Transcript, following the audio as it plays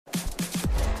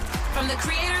From the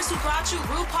creators who brought you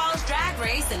RuPaul's Drag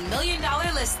Race and $1 Million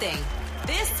Listing,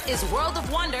 this is World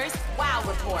of Wonder's Wow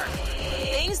Report.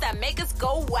 Things that make us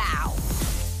go wow.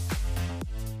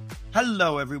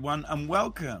 Hello, everyone, and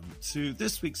welcome to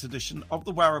this week's edition of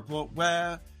the Wow Report,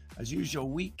 where, as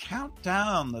usual, we count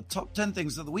down the top 10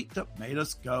 things of the week that made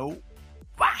us go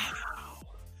wow.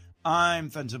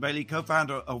 I'm Fenton Bailey,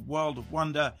 co-founder of World of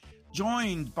Wonder,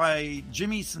 joined by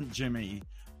Jimmy St. Jimmy.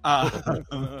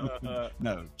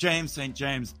 James St.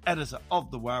 James, editor of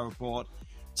the Wow Report.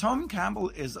 Tom Campbell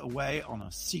is away on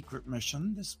a secret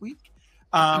mission this week.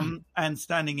 And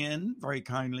standing in, very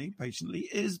kindly, patiently,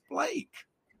 is Blake.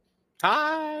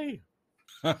 Hi.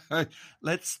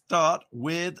 Let's start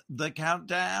with the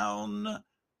countdown.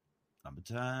 Number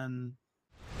 10.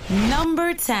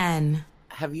 Number 10.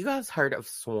 Have you guys heard of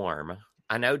Swarm?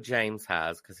 I know James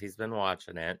has because he's been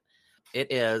watching it. It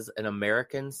is an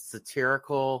American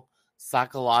satirical,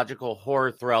 psychological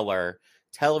horror thriller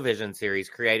television series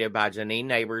created by Janine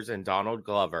Neighbors and Donald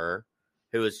Glover,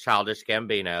 who is Childish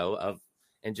Gambino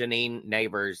and Janine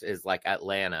Neighbors is like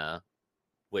Atlanta,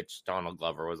 which Donald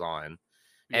Glover was on.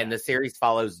 Yeah. And the series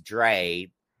follows Dre,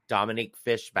 Dominique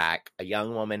Fishback, a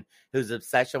young woman whose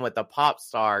obsession with a pop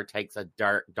star takes a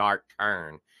dark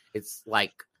turn. It's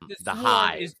like the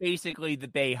Hive. Is basically the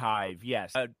Bay Hive,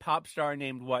 yes. A pop star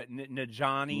named what?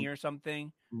 Najani or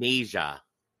something? Nisha.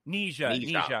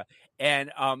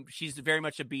 And she's very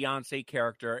much a Beyonce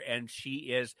character, and she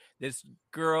is this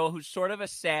girl who's sort of a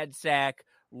sad sack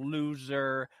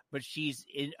loser, but she's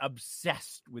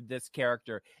obsessed with this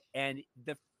character. And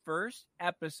the first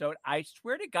episode, I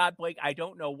swear to God, Blake, I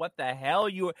don't know what the hell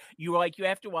you were like, you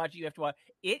have to watch it.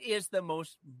 It is the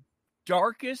most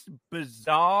darkest,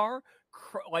 bizarre,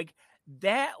 like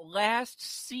that last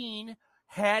scene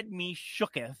had me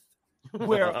shooketh.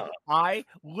 Where I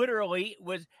literally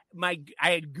I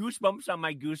had goosebumps on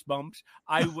my goosebumps.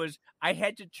 I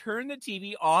had to turn the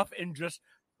TV off and just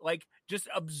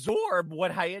absorb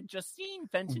what I had just seen.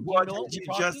 Fenton, what did you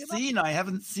just seen? I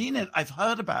haven't seen it. I've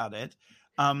heard about it.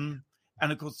 And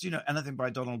of course, anything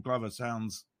by Donald Glover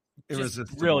sounds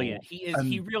irresistible. Brilliant.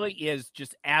 He really is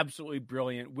just absolutely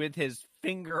brilliant with his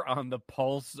finger on the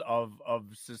pulse of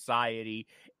society.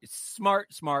 Smart.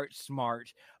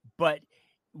 But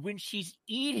when she's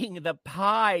eating the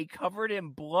pie covered in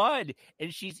blood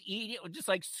and she's eating it, just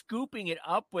like scooping it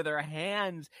up with her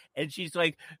hands, and she's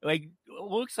like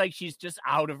looks like she's just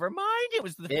out of her mind. It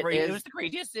was the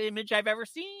craziest image I've ever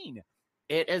seen.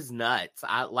 It is nuts.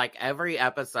 I like every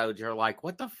episode you're like,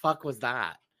 what the fuck was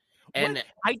that? And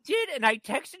I did, and I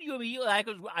texted you immediately.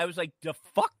 I was like, the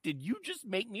fuck did you just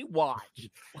make me watch?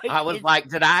 I was like,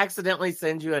 did I accidentally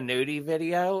send you a nudie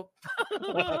video?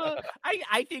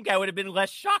 I think I would have been less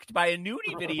shocked by a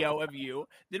nudie video of you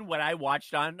than what I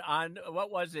watched on what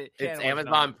was it? It's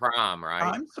Amazon Prime, right?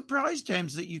 I'm surprised,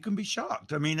 James, that you can be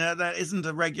shocked. I mean, that isn't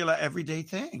a regular everyday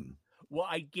thing. Well,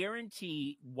 I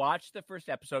guarantee, watch the first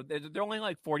episode. They're only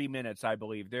like 40 minutes, I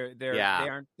believe. They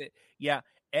aren't.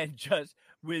 And just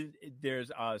there's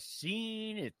a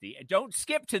scene at the don't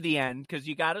skip to the end because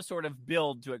you got to sort of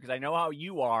build to it. Because I know how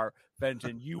you are,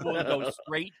 Fenton. You will go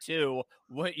straight to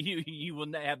what you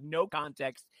will have no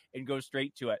context and go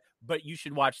straight to it. But you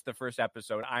should watch the first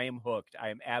episode. I am hooked.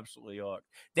 I am absolutely hooked.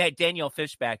 That Danielle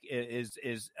Fishback is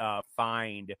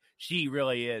fine. She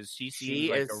really is. She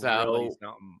is really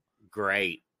something.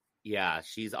 Great. Yeah,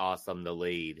 she's awesome, the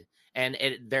lead. And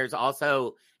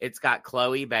it's got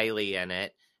Chloe Bailey in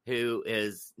it, who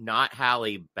is not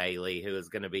Halle Bailey, who is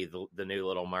going to be the new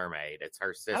Little Mermaid. It's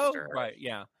her sister. Oh, right,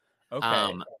 yeah.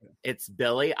 Okay. It's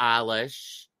Billie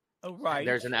Eilish. Oh, right.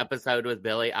 There's an episode with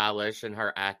Billie Eilish in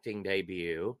her acting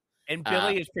debut. And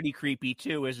Billie is pretty creepy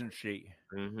too, isn't she?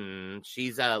 Mm-hmm.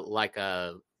 She's like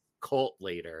a cult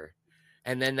leader.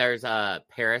 And then there's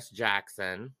Paris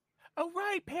Jackson. Oh,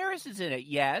 right. Paris is in it.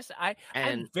 Yes.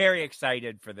 I'm very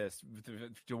excited for this,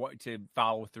 to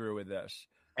follow through with this.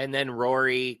 And then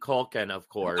Rory Culkin, of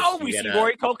course. Oh, we see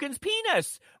Rory Culkin's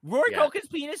penis. Culkin's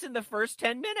penis in the first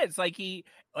 10 minutes.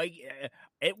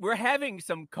 We're having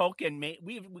some Culkin.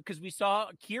 Because we saw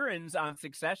Kieran's on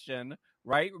Succession,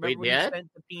 right? Remember we did? Sent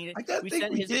the penis? I don't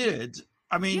think we did.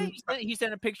 I mean, he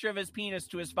sent a picture of his penis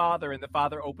to his father, and the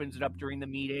father opens it up during the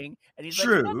meeting. And he's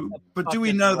true, but do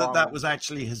we know that was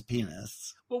actually his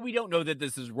penis? Well, we don't know that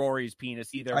this is Rory's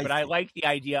penis either. I like the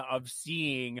idea of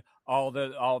seeing all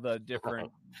the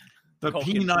different the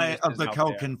peni of the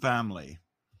Culkin family.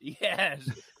 Yes,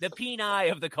 the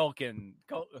peni of the Culkin.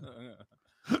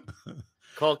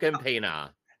 Culkin peni.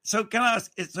 So can I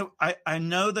ask? So I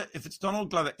know that if it's Donald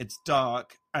Glover, it's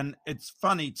dark and it's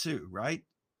funny too, right?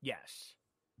 Yes.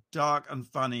 dark and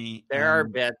funny. There are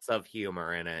bits of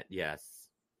humor in it, yes.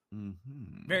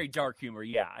 Mm-hmm. Very dark humor,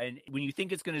 yeah. And when you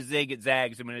think it's going to zig, it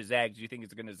zags. And when it zags, you think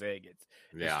it's going to zig. It's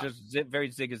just very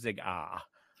zig.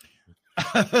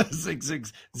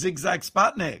 Zigzag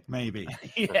Sputnik, maybe.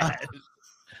 Yes.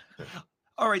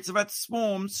 All right, so that's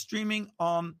Swarm streaming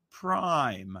on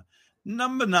Prime.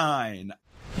 Number 9.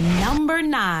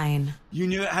 You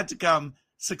knew it had to come.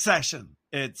 Succession.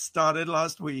 It started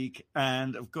last week,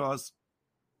 and of course,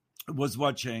 was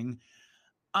watching.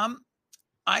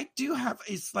 I do have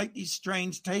a slightly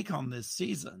strange take on this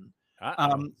season.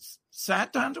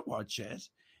 Sat down to watch it,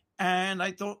 and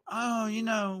I thought,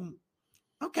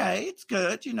 okay, it's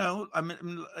good.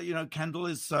 Kendall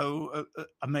is so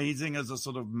amazing as a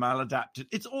sort of maladapted.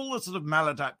 It's all a sort of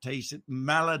maladapted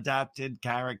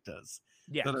characters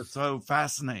that are so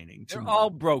fascinating. They're all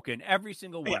broken, every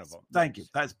single one of them. Thank you.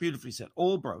 That's beautifully said.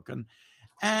 All broken.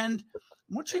 And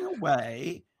watching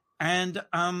away, and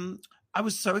I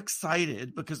was so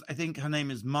excited because I think her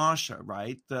name is Marsha,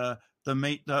 right? The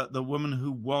woman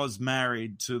who was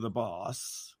married to the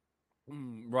boss.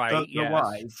 Right, the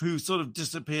wife who sort of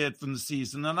disappeared from the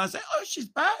season. And I say, oh, she's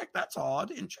back. That's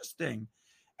odd. Interesting.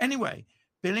 Anyway,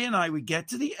 Billy and we get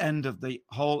to the end of the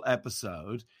whole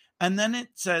episode. And then it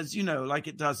says, like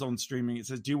it does on streaming, it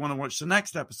says, do you want to watch the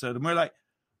next episode? And we're like,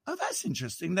 oh, that's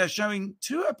interesting. They're showing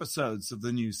 2 episodes of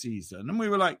the new season. And we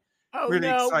were like, really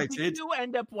excited. Did you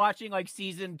end up watching like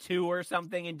season 2 or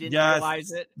something and didn't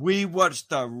realize it? We watched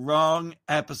the wrong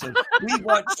episode. We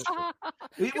watched. I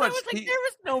was like, there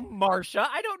was no Marsha.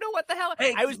 I don't know what the hell.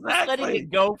 Exactly. I was just letting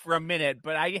it go for a minute,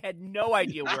 but I had no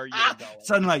idea where you were going. It's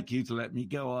unlike you to let me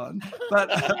go on, but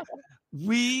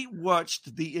we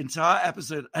watched the entire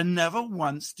episode, and never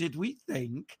once did we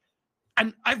think.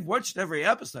 And I've watched every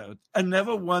episode, and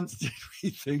never once did we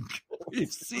think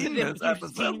we've seen this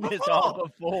episode seen this all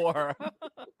before.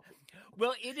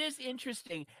 Well, it is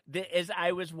interesting that as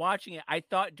I was watching it, I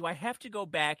thought, do I have to go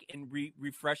back and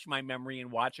refresh my memory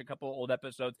and watch a couple old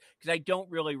episodes? Because I don't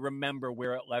really remember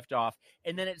where it left off.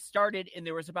 And then it started, and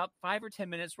there was about 5 or 10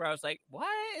 minutes where I was like, what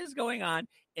is going on?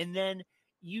 And then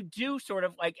you do sort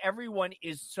of like, everyone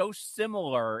is so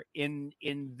similar in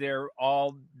their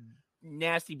all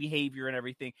nasty behavior and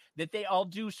everything that they all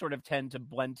do sort of tend to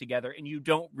blend together, and you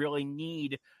don't really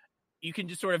need, you can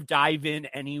just sort of dive in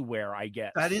anywhere, I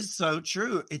guess. That is so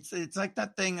true. It's like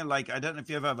that thing, like, I don't know if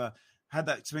you've ever had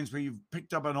that experience where you've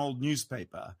picked up an old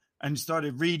newspaper and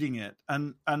started reading it,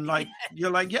 and like you're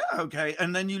like, yeah, okay,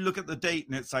 and then you look at the date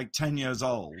and it's like 10 years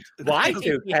old.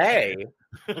 Y2K.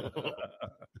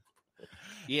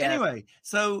 Yeah. Anyway,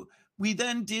 so we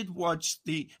then did watch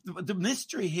the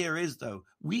mystery here is, though,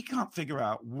 we can't figure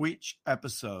out which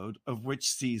episode of which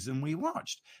season we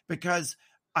watched, because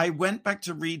I went back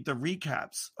to read the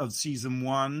recaps of season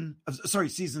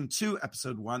 2,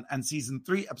 episode 1, and season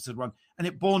 3, episode 1, and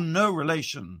it bore no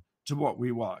relation to what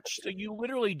we watched. So you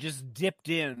literally just dipped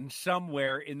in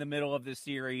somewhere in the middle of the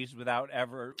series without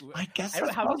ever. I guess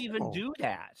how do you even do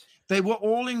that? They were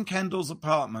all in Kendall's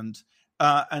apartment,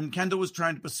 and Kendall was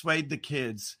trying to persuade the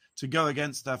kids to go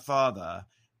against their father,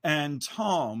 and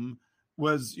Tom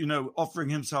was, offering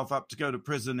himself up to go to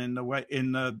prison in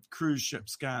the cruise ship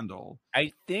scandal.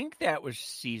 I think that was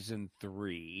season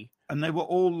 3. And they were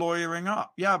all lawyering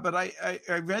up. Yeah, but I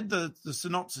read the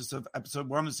synopsis of episode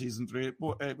 1 of season 3.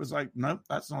 It was like, nope,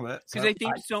 that's not it. Because I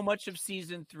think so much of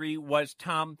season 3 was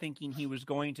Tom thinking he was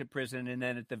going to prison, and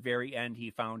then at the very end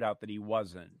he found out that he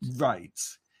wasn't. Right.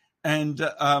 And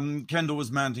Kendall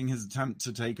was mounting his attempt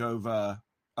to take over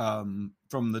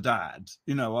from the dad,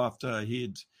 after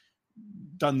he'd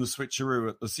done the switcheroo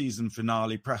at the season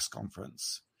finale press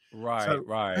conference.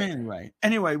 Right.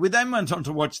 Anyway, we then went on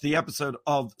to watch the episode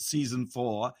of season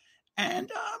 4,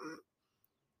 and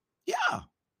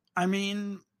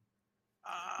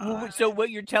so what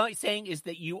you're saying is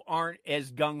that you aren't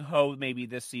as gung-ho maybe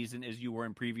this season as you were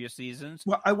in previous seasons?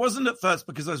 Well, I wasn't at first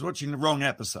because I was watching the wrong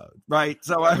episode, right?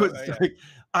 So I was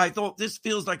I thought this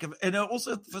feels like and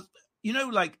also,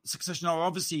 like Succession,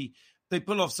 obviously they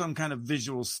pull off some kind of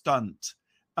visual stunt.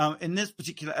 In this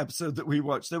particular episode that we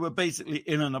watched, they were basically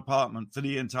in an apartment for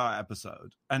the entire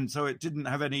episode. And so it didn't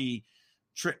have any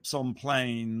trips on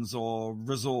planes or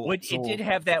resorts. It did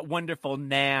have that wonderful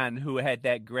Nan who had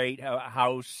that great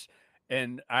house.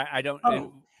 And I don't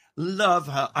know. Love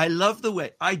her. I love the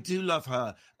way. I do love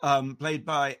her. Played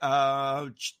by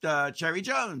Cherry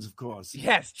Jones, of course.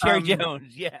 Yes, Cherry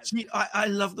Jones. Yes. I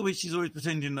love the way she's always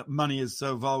pretending that money is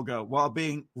so vulgar while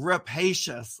being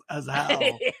rapacious as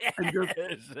hell. And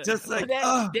just like,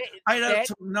 I don't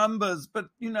talk numbers, but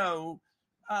it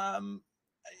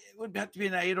would have to be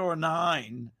an 8 or a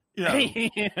 9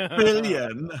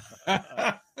 billion.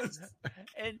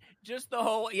 And just the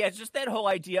whole, just that whole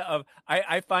idea of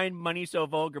I find money so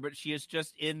vulgar, but she is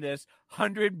just in this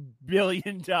 $100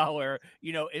 billion,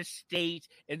 estate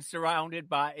and surrounded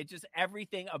by it. Just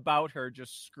everything about her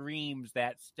just screams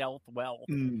that stealth wealth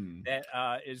that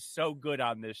is so good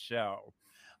on this show.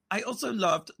 I also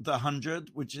loved The 100,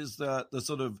 which is the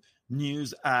sort of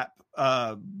news app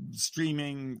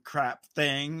streaming crap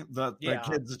thing that the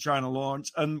kids are trying to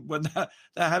launch. And when they're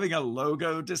having a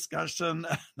logo discussion.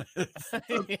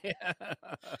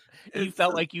 You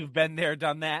felt like you've been there,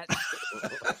 done that?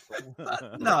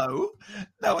 No,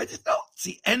 I did not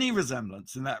see any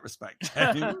resemblance in that respect,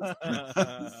 James.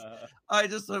 I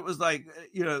just thought it was like,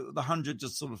 The 100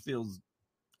 just sort of feels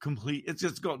complete. It's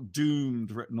just got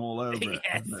doomed written all over it.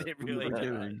 Yes, it really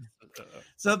does.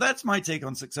 So that's my take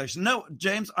on Succession. No,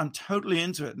 James, I'm totally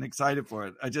into it and excited for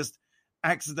it. I just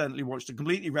accidentally watched a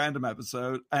completely random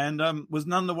episode and was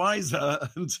none the wiser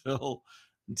until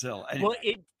anyway. Well,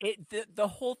 the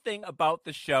whole thing about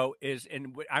the show is,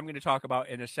 and what I'm going to talk about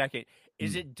in a second,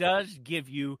 is it does give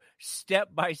you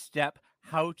step by step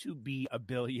how to be a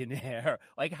billionaire,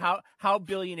 like how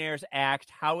billionaires act,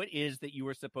 how it is that you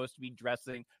are supposed to be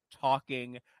dressing,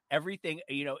 talking, everything.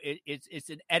 It's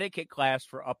an etiquette class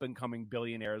for up and coming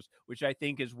billionaires, which I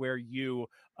think is where you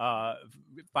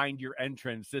find your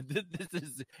entrance. This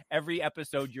is every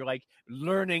episode you're like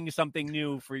learning something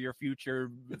new for your future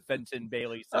Fenton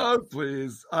Bailey. Oh,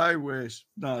 please. I wish.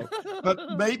 No.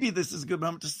 But maybe this is a good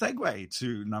moment to segue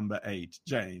to number 8,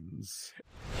 James.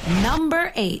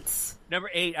 Number 8. Number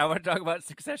 8, I want to talk about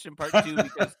Succession Part 2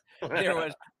 because there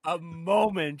was a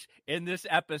moment in this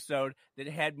episode that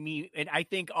had me, and I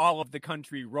think all of the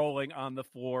country, rolling on the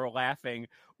floor laughing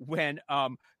when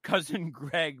cousin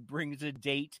Greg brings a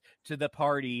date to the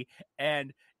party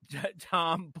and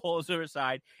Tom pulls her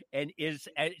aside and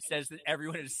says that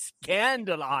everyone is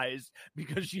scandalized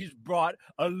because she's brought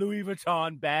a Louis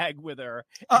Vuitton bag with her.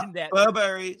 And that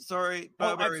Burberry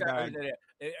bag.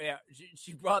 Yeah,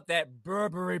 she brought that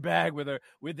Burberry bag with her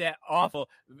with that awful,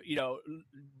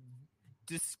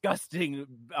 disgusting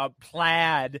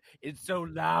plaid. It's so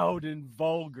loud and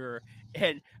vulgar.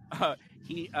 And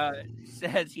he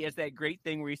says, he has that great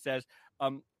thing where he says,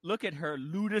 look at her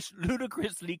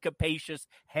ludicrously capacious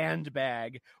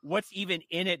handbag. What's even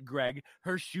in it, Greg?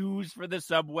 Her shoes for the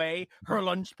subway, her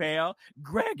lunch pail.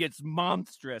 Greg, it's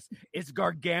monstrous. It's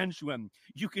gargantuan.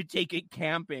 You could take it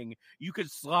camping. You could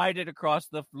slide it across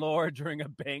the floor during a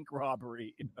bank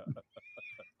robbery.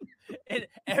 And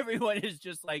everyone is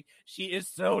just like, she is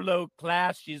so low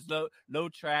class. She's low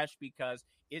trash, because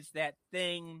it's that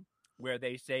thing where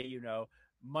they say,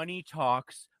 money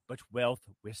talks, but wealth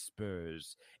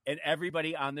whispers. And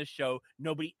everybody on the show,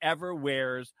 nobody ever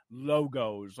wears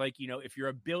logos. Like, if you're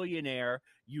a billionaire,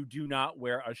 you do not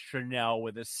wear a Chanel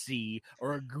with a C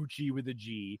or a Gucci with a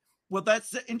G. Well,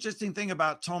 that's the interesting thing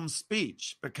about Tom's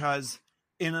speech, because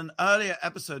in an earlier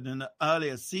episode, in an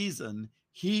earlier season,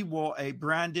 he wore a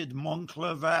branded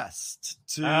Moncler vest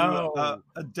to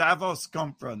a Davos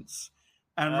conference.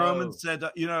 And Roman said,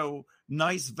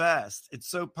 nice vest. It's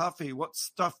so puffy.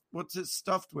 What's it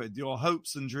stuffed with? Your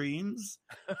hopes and dreams?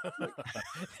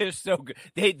 They're so good.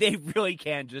 They really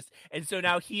can just. And so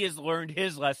now he has learned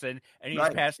his lesson and he's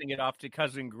passing it off to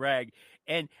cousin Greg.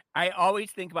 And I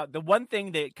always think about the one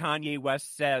thing that Kanye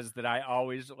West says that I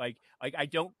always like I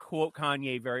don't quote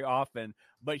Kanye very often,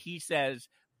 but he says,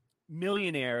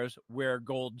 millionaires wear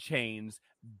gold chains,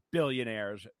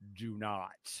 billionaires do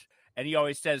not. And he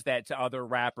always says that to other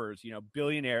rappers,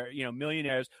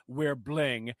 millionaires wear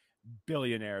bling,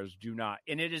 billionaires do not.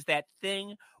 And it is that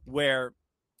thing where,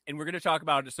 and we're going to talk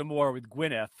about it some more with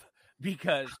Gwyneth,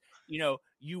 because,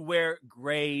 you wear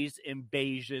grays and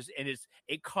beiges and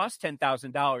it costs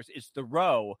 $10,000. It's the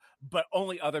row, but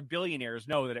only other billionaires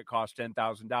know that it costs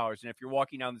 $10,000. And if you're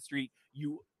walking down the street,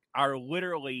 you are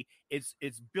literally, it's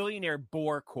billionaire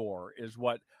borecore is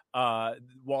what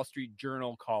Wall Street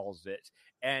Journal calls it.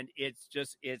 And it's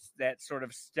that sort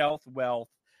of stealth wealth.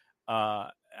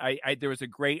 There was a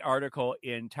great article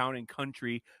in Town and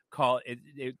Country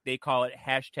they call it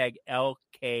hashtag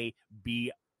LKB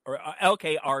or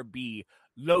LKRB,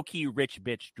 low-key rich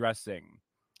bitch dressing.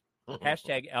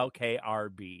 Hashtag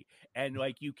LKRB. And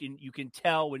like you can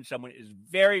tell when someone is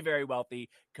very, very wealthy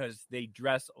because they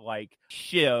dress like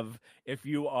Shiv if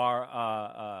you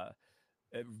are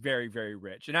very, very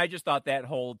rich. And I just thought that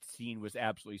whole scene was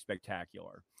absolutely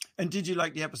spectacular. And did you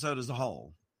like the episode as a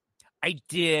whole? I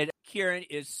did. Kieran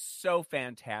is so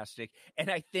fantastic. And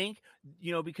I think,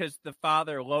 because the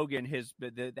father, Logan,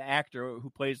 the actor who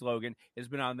plays Logan, has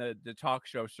been on the talk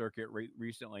show circuit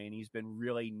recently, and he's been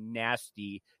really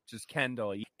nasty to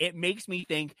Kendall. It makes me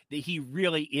think that he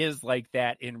really is like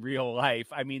that in real life.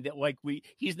 I mean, that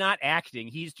he's not acting,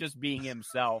 he's just being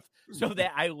himself. So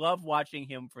that I love watching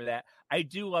him for that. I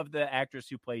do love the actress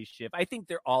who plays Shiv. I think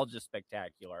they're all just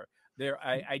spectacular.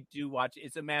 I do watch.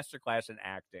 It's a masterclass in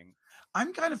acting.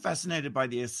 I'm kind of fascinated by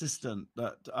the assistant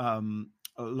that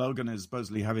Logan is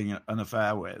supposedly having an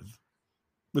affair with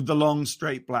the long,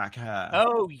 straight black hair.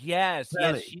 Oh yes,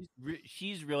 really? Yes,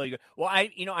 she's really good. Well,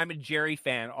 I'm a Jerry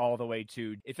fan all the way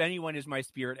too. If anyone is my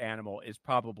spirit animal, is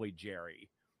probably Jerry.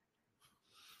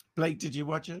 Blake, did you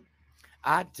watch it?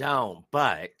 I don't,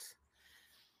 but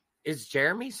is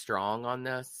Jeremy Strong on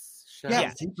this show?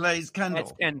 Yes, he plays Kendall.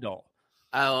 That's Kendall.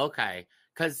 Oh, okay.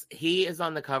 Because he is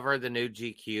on the cover of the new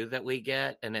GQ that we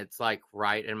get, and it's like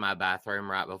right in my bathroom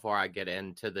right before I get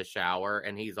into the shower,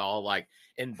 and he's all like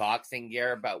in boxing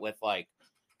gear, but with like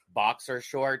boxer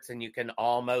shorts, and you can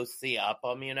almost see up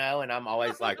them, and I'm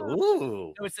always like,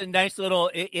 ooh. So it's a nice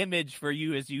little image for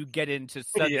you as you get into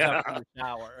such the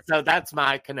shower. So that's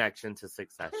my connection to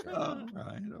Succession. All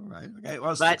right. Okay.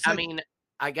 Well, but I mean,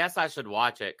 I guess I should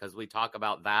watch it because we talk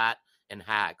about that and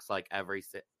Hacks like every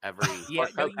you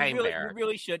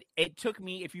really should. It took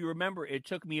me, if you remember, a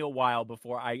while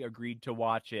before I agreed to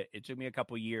watch it. It took me a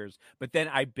couple years, but then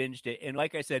I binged it. And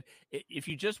like I said, if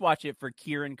you just watch it for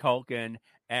Kieran Culkin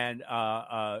and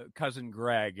cousin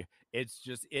Greg,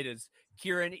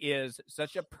 Kieran is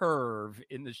such a perv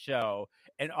in the show,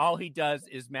 and all he does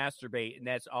is masturbate, and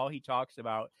that's all he talks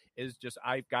about is just,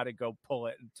 I've got to go pull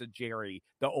it to Jerry,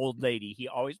 the old lady. He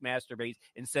always masturbates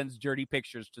and sends dirty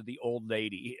pictures to the old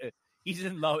lady. He's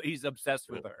in love. He's obsessed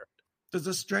with her. There's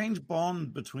a strange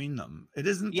bond between them. It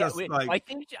isn't just like... I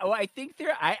think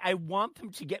I want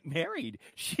them to get married.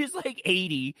 She's like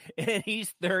 80 and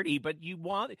he's 30, but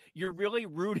you're really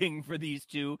rooting for these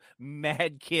two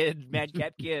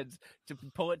madcap kids to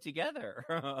pull it together.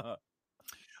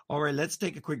 All right, let's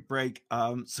take a quick break.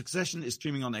 Succession is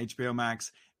streaming on HBO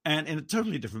Max, and in a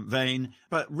totally different vein,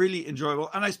 but really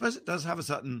enjoyable. And I suppose it does have a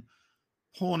certain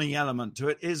horny element to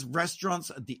it, is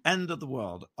Restaurants at the End of the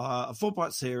World, a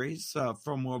 4-part series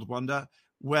from World of Wonder,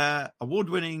 where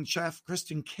award-winning chef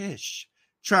Kristen Kish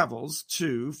travels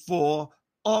to 4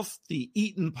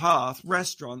 off-the-eaten-path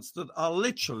restaurants that are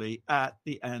literally at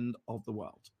the end of the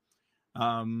world.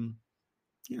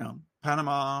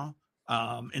 Panama,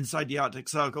 inside the Arctic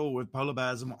Circle with polar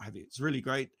bears and what have you. It's really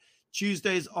great.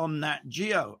 Tuesdays on Nat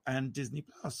Geo and Disney+.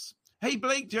 Hey,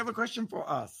 Blake, do you have a question for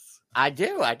us? I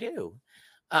do.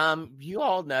 You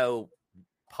all know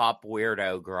pop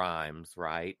weirdo Grimes,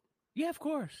 right? Yeah, of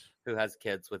course. Who has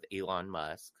kids with Elon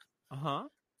Musk. Uh-huh.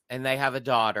 And they have a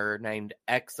daughter named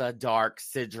Exa Dark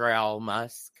Sidrell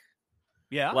Musk.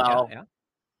 Yeah. Well,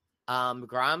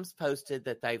 Grimes posted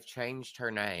that they've changed her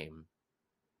name,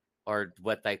 or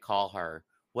what they call her.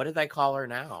 What do they call her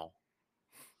now?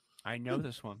 I know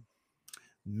this one.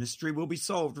 Mystery will be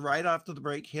solved right after the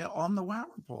break here on the Wow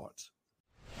Report.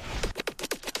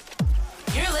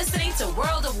 You're listening to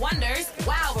World of Wonders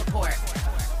Wow Report.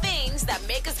 Things that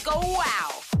make us go wow.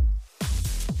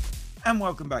 And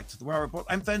welcome back to the Wow Report.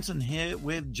 I'm Fenton here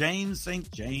with James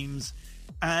St. James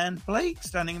and Blake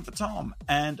standing in for Tom.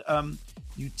 And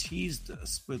you teased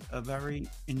us with a very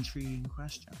intriguing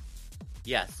question.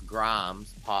 Yes,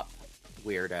 Grimes, pop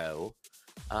weirdo,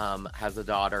 has a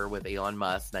daughter with Elon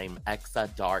Musk named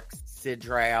Exa Dark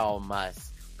Sidrell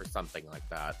Musk or something like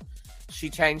that. She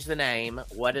changed the name.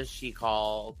 What is she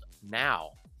called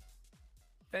now?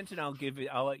 Fenton,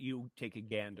 I'll let you take a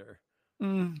gander.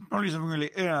 Probably something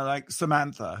really, like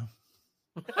Samantha.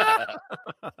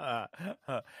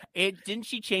 Didn't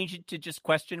she change it to just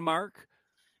question mark?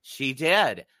 She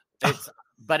did.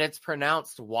 But it's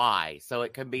pronounced Y, so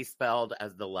it can be spelled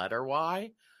as the letter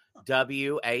Y,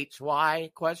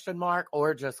 WHY question mark,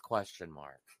 or just question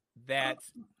mark. That's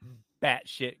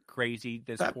batshit crazy.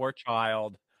 This poor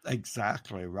child.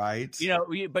 Exactly, right?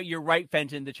 But you're right,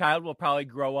 Fenton. The child will probably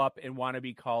grow up and want to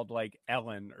be called like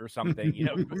Ellen or something.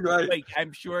 Right. Like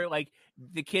I'm sure, like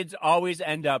the kids always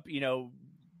end up,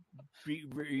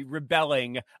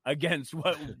 rebelling against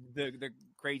what the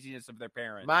craziness of their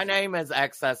parents. My name is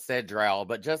Exa Sidrell,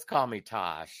 but just call me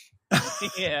Tosh.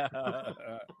 Yeah.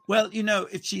 Well,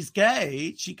 if she's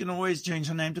gay, she can always change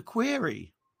her name to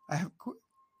Query. I have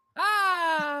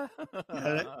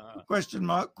Get it? Question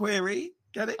mark Query.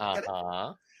 Get it? Get it?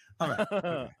 All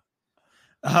right.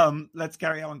 Let's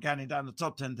carry on counting down the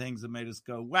top 10 things that made us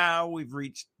go, wow. We've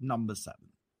reached number 7.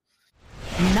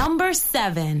 Number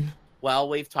 7. Well,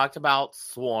 we've talked about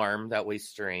Swarm that we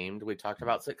streamed. We talked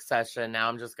about Succession. Now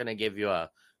I'm just going to give you a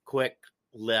quick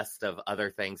list of other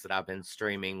things that I've been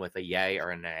streaming with a yay or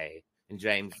a nay. And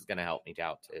James is going to help me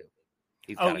out too.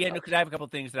 Because I have a couple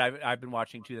of things that I've been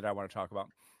watching too that I want to talk about.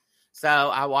 So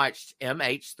I watched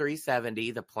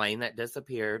MH370, The Plane That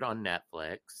Disappeared on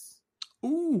Netflix.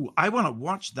 Ooh, I want to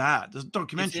watch that. There's a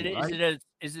documentary, right?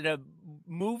 Is it a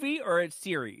movie or a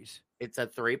series? It's a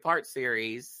 3-part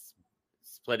series.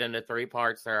 Split into 3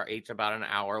 parts. They're each about an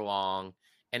hour long.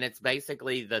 And it's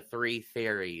basically the 3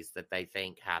 theories that they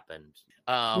think happened.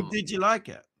 Did you like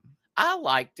it? I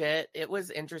liked it. It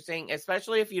was interesting,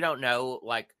 especially if you don't know,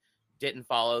 didn't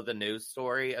follow the news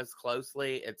story as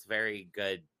closely. It's very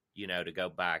good, to go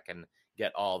back and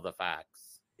get all the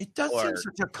facts. It does seem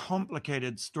such a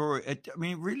complicated story.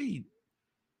 Really,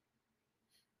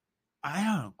 I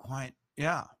don't quite,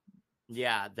 yeah.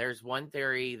 Yeah, there's one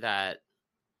theory that,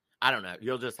 I don't know.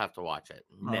 You'll just have to watch it.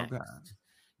 Next. Okay.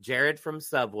 Jared from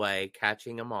Subway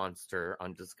catching a monster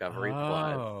on Discovery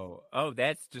Plus. Oh,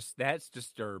 that's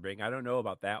disturbing. I don't know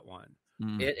about that one.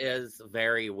 It is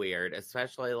very weird,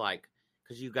 especially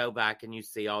because you go back and you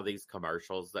see all these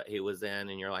commercials that he was in,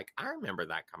 and you're like, I remember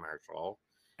that commercial.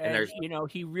 And there's,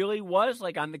 he really was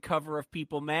on the cover of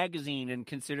People magazine and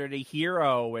considered a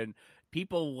hero, and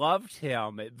people loved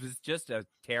him. It was just a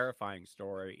terrifying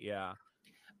story. Yeah.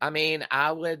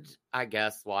 I would, I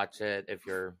guess, watch it if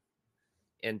you're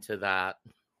into that.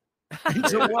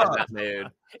 Into what? Mood.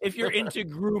 If you're into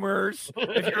groomers.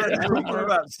 If you're into groomer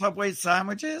about Subway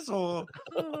sandwiches, or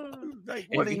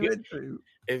what are you into?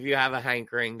 If you have a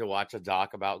hankering to watch a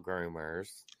doc about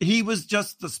groomers. He was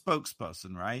just the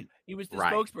spokesperson, right? He was the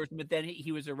spokesperson, but then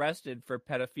he was arrested for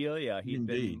pedophilia.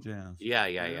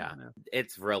 Yeah.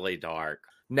 It's really dark.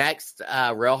 Next,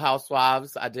 Real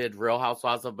Housewives. I did Real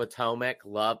Housewives of Potomac.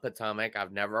 Love Potomac.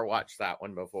 I've never watched that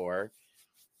one before.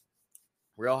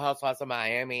 Real Housewives of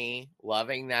Miami.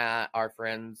 Loving that. Our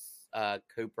friends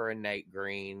Cooper and Nate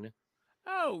Green.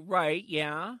 Oh, right.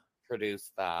 Yeah.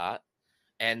 Produced that.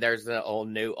 And there's the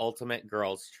new Ultimate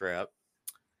Girls Trip.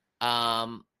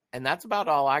 And that's about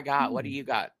all I got. What do you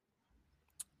got?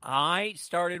 I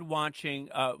started watching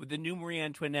the new Marie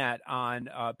Antoinette on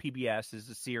PBS is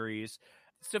a series.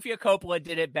 Sofia Coppola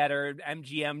did it better.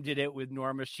 MGM did it with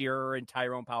Norma Shearer and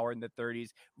Tyrone Power in the 30s.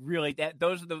 Really,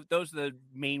 those are the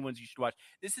main ones you should watch.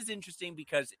 This is interesting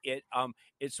because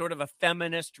it's sort of a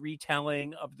feminist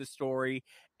retelling of the story,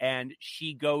 and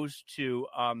she goes to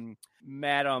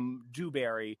Madame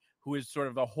Dewberry, who is sort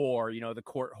of the whore, the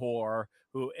court whore,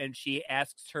 and she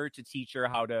asks her to teach her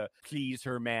how to please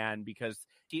her man because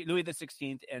Louis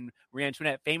XVI and Marie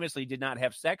Antoinette famously did not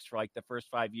have sex for the first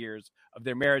 5 years of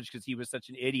their marriage because he was such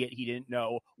an idiot. He didn't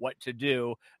know what to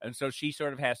do. And so she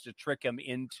sort of has to trick him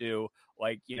into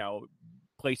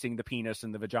placing the penis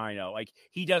in the vagina.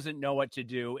 He doesn't know what to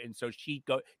do. And so she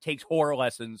takes horror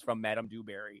lessons from Madame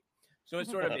Dewberry. So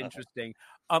it's sort of interesting.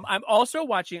 I'm also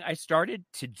watching,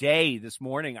 this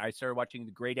morning, I started watching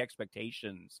The Great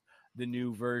Expectations, the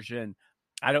new version.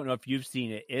 I don't know if you've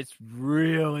seen it. It's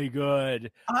really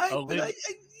good.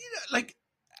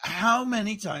 How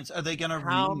many times are they going to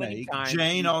remake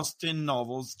Jane Austen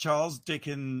novels, Charles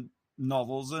Dickens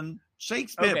novels, and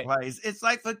Shakespeare plays? It's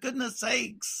for goodness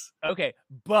sakes. Okay,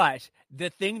 but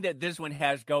the thing that this one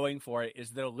has going for it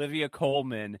is that Olivia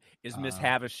Colman is Miss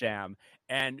Havisham,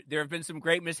 and there have been some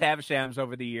great Miss Havishams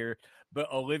over the year,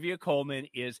 but Olivia Colman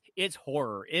it's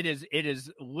horror. It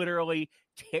is literally,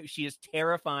 she is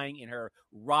terrifying in her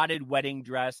rotted wedding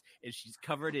dress, and she's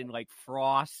covered in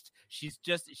frost. She's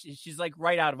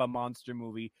right out of a monster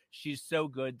movie. She's so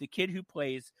good. The kid who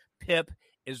plays Pip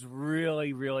is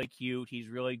really, really cute. He's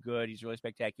really good. He's really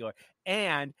spectacular.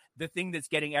 And the thing that's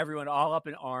getting everyone all up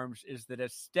in arms is that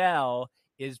Estelle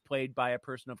is played by a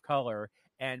person of color,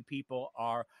 and people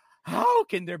are, how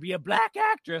can there be a black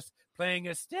actress playing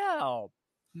Estelle?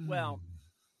 Well,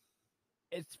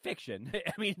 it's fiction.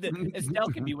 Estelle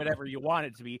can be whatever you want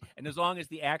it to be, and as long as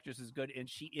the actress is good, and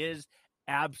she is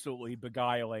absolutely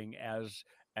beguiling as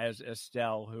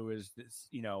Estelle, who is this,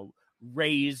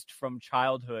 raised from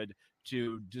childhood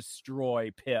to destroy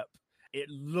Pip. It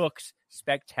looks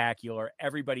spectacular.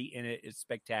 Everybody in it is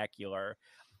spectacular.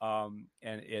 And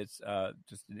it's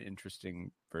just an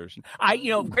interesting version.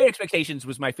 Great Expectations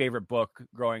was my favorite book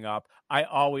growing up. I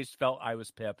always felt I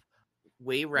was Pip.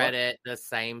 We read it the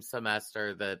same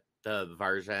semester that the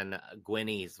version,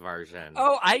 Gwyneth's version.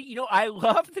 Oh, I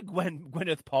love the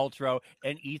Gwyneth Paltrow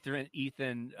and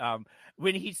Ethan.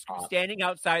 When he's standing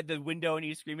outside the window and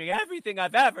he's screaming, "Everything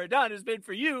I've ever done has been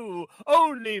for you,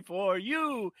 only for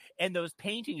you." And those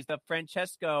paintings, the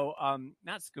Francesco,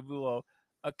 not Scavullo,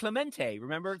 Clemente.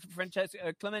 Remember,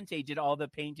 Francesca Clemente did all the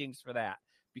paintings for that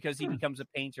because he becomes a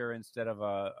painter instead of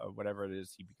a whatever it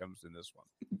is he becomes in this one.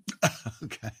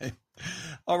 Okay.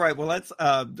 All right. Well, that's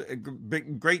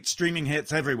great streaming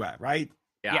hits everywhere, right?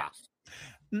 Yeah. Yes.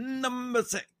 Number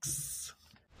 6.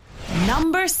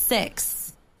 Number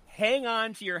 6. Hang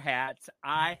on to your hats.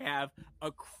 I have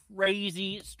a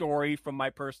crazy story from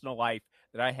my personal life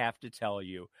that I have to tell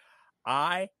you.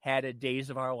 I had a Days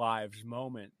of Our Lives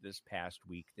moment this past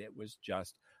week that was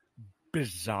just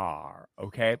bizarre.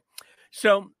 Okay.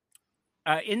 So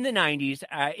in the 90s,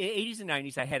 80s and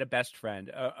 90s, I had a best friend,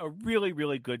 a really,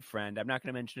 really good friend. I'm not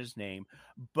going to mention his name,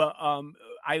 but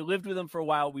I lived with him for a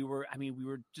while. We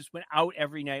just went out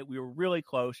every night. We were really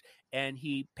close, and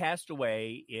he passed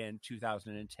away in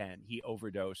 2010. He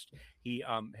overdosed. He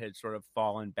had sort of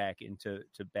fallen back into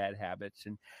bad habits,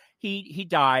 and he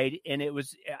died, and it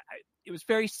was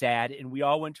very sad. And we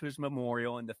all went to his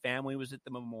memorial, and the family was at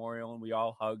the memorial, and we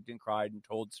all hugged and cried and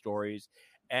told stories.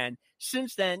 And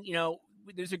since then,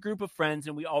 there's a group of friends,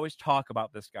 and we always talk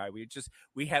about this guy.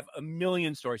 We have a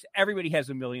million stories. Everybody has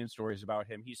a million stories about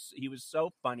him. He was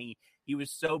so funny. He was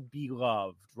so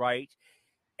beloved, right?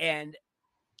 And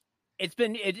it's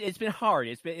been hard.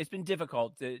 It's been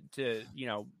difficult to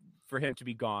for him to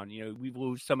be gone. We've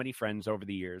lost so many friends over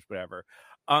the years, whatever.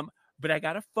 But I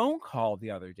got a phone call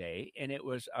the other day, and it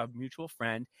was a mutual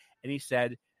friend, and he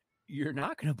said, "You're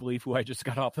not going to believe who I just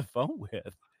got off the phone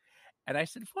with." And I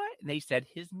said, "What?" And they said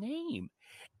his name.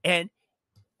 And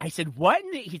I said, "What?"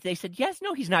 And they said, "Yes,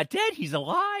 no, he's not dead. He's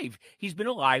alive. He's been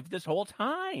alive this whole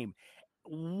time."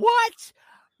 What?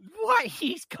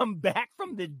 He's come back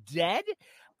from the dead?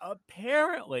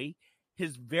 Apparently,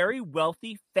 his very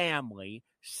wealthy family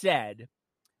said,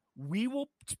 "We will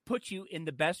put you in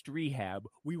the best rehab.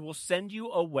 We will send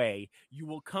you away. You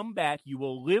will come back. You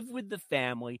will live with the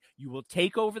family. You will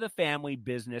take over the family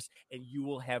business, and you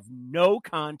will have no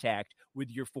contact with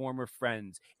your former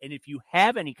friends. And if you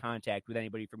have any contact with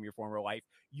anybody from your former life,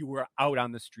 you were out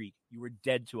on the street. You were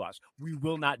dead to us. We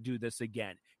will not do this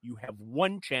again. You have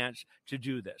one chance to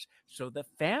do this." So the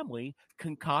family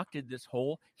concocted this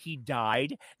whole, he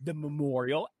died, the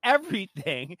memorial,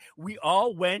 everything. We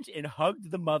all went and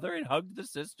hugged the mother and hugged the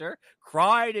sister,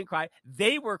 cried and cried.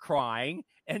 They were crying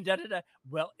and da-da-da.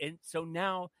 Well, and so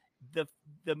now the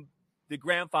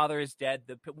grandfather is dead.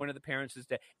 One of the parents is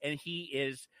dead, and he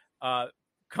is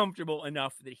comfortable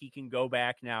enough that he can go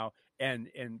back now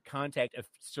and contact a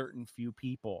certain few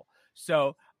people.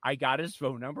 So I got his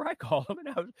phone number. I called him, and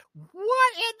I was,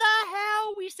 "What in the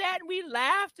hell?" We sat and we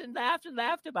laughed and laughed and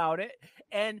laughed about it.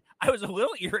 And I was a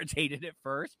little irritated at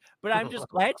first, but I'm just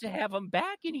glad to have him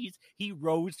back. And he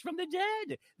rose from the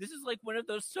dead. This is like one of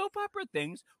those soap opera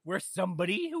things where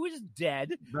somebody who is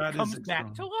dead comes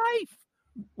back to life.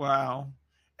 Wow.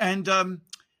 And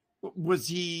was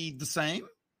he the same?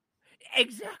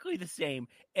 Exactly the same.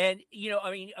 And,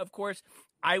 of course,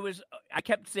 I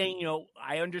kept saying,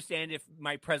 I understand if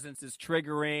my presence is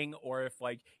triggering, or if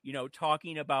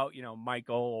talking about,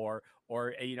 Michael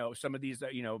or some of these,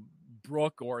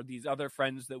 Brooke or these other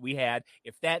friends that we had,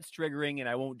 if that's triggering and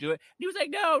I won't do it. And he was like,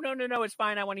 no, it's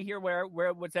fine. I want to hear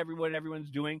what everyone's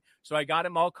doing. So I got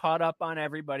him all caught up on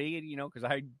everybody, because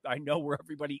I know where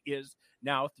everybody is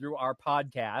now through our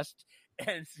podcast.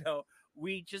 And so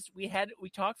we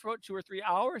talked for about 2 or 3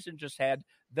 hours and just had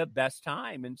the best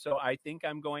time. And so I think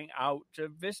I'm going out to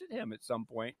visit him at some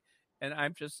point. And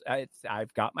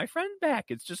I've got my friend back.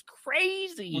 It's just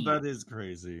crazy. Well, that is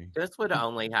crazy. This would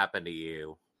only happen to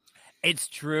you. It's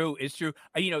true.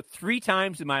 3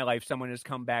 times in my life, someone has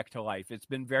come back to life. It's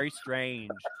been very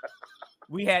strange.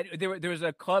 There was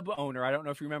a club owner. I don't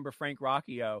know if you remember Frank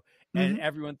Rocchio, and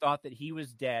everyone thought that he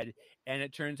was dead. And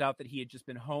it turns out that he had just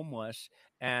been homeless,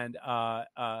 and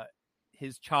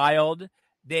his child,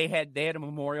 they had a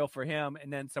memorial for him.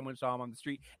 And then someone saw him on the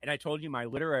street. And I told you, my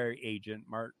literary agent,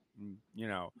 Mark,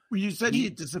 well, you said he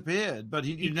had disappeared, but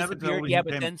you never told me. Yeah,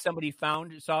 but then somebody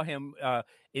saw him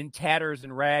in tatters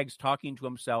and rags talking to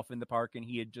himself in the park, and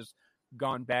he had just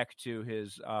gone back to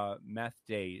his meth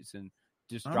days and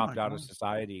just dropped out of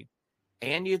society.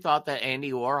 And you thought that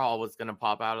Andy Warhol was going to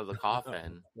pop out of the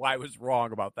coffin. Well, I was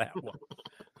wrong about that one.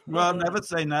 Well, never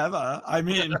say never. I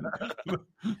mean,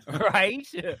 right?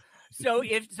 So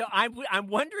I'm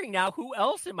wondering now who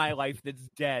else in my life that's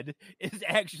dead is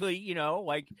actually,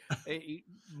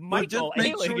 Michael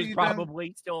Ailing is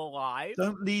probably still alive.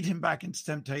 Don't lead him back into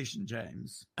temptation,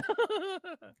 James.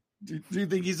 Do you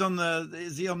think is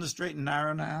he on the straight and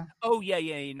narrow now? Oh yeah,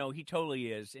 he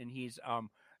totally is, and he's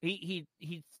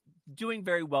doing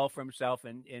very well for himself,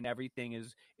 and everything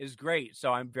is great.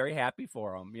 So I'm very happy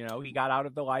for him. He got out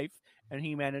of the life, and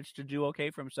he managed to do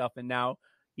okay for himself. And now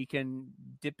he can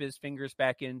dip his fingers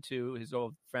back into his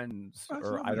old friends. That's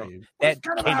or I lovely. don't. Well, That it's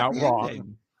kind of came out happy wrong.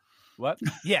 ending. What?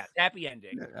 Yeah, happy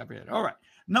ending. Yeah, happy ending. All right.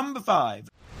 Number 5.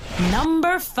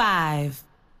 Number 5.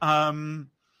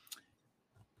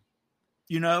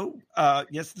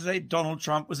 Yesterday Donald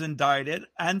Trump was indicted,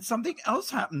 and something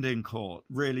else happened in court,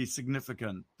 really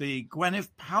significant. The Gwyneth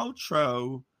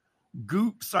Paltrow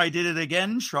Goops I Did It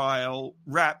Again trial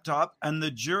wrapped up, and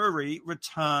the jury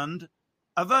returned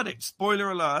a verdict. Spoiler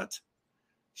alert,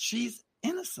 she's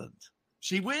innocent.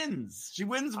 She wins. She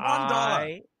wins $1.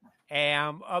 I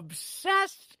am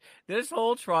obsessed. This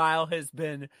whole trial has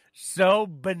been so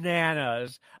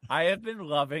bananas. I have been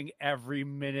loving every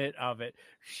minute of it.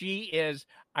 She is.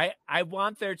 I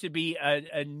want there to be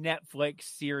a Netflix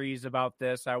series about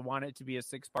this. I want it to be a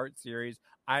 6-part series.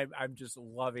 I'm just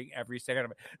loving every second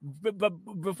of it. But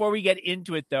before we get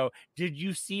into it, though, did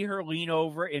you see her lean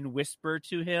over and whisper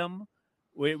to him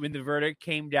when the verdict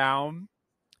came down?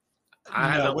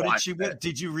 No, what did she?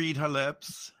 Did you read her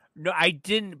lips? No, I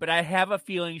didn't, but I have a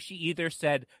feeling she either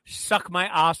said, "Suck my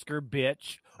Oscar,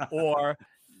 bitch," or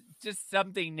just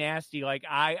something nasty like,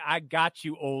 I got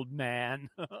you, old man.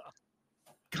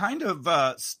 Kind of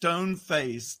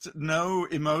stone-faced, no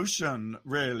emotion,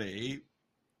 really.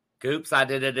 Goops, I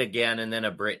did it again, and then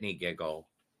a Britney giggle.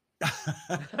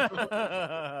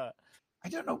 I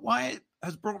don't know why it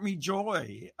has brought me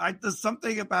joy. There's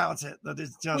something about it that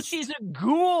is just. Well, she's a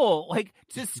ghoul. Like,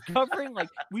 discovering, like,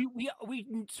 we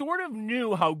sort of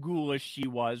knew how ghoulish she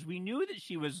was. We knew that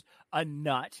she was a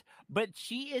nut, but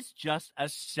she is just a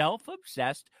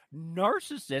self-obsessed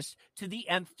narcissist to the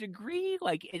nth degree.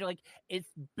 It's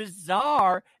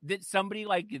bizarre that somebody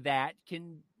like that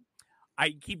can.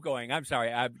 I keep going. I'm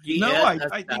sorry. I think you're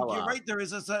right. There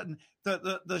is a certain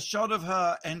the shot of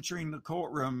her entering the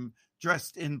courtroom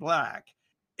dressed in black.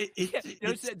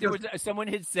 Someone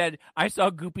had said, "I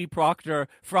saw Goopy Proctor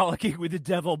frolicking with the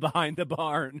devil behind the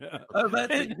barn." Oh,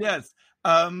 that's it. Yes.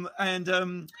 Oh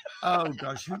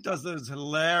gosh, who does those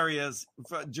hilarious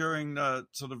during the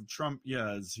sort of Trump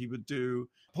years? He would do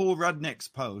Paul Rudnick's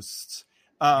posts.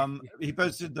 He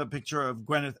posted the picture of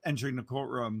Gwyneth entering the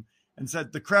courtroom and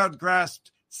said, "The crowd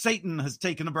grasped, Satan has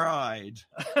taken a bride."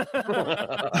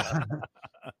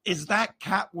 Is that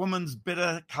Catwoman's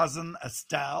bitter cousin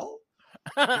Estelle?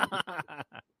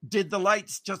 Did the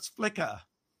lights just flicker?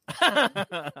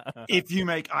 If you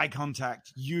make eye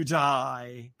contact, you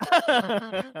die.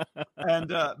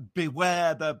 And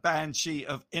beware the banshee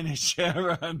of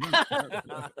Inisherin.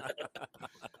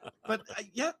 But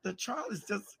the trial is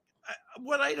just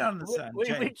what I don't understand.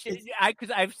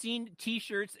 Because I've seen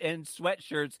T-shirts and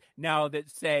sweatshirts now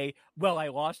that say, "Well, I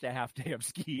lost a half day of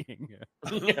skiing."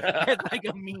 It's like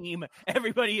a meme.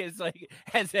 Everybody has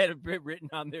had it written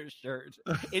on their shirt.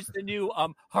 It's the new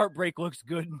heartbreak looks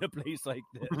good in a place like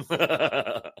this.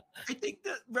 I think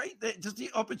that just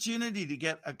the opportunity to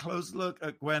get a close look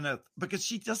at Gwyneth, because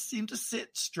she just seemed to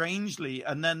sit strangely,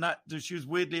 and then she was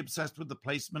weirdly obsessed with the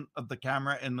placement of the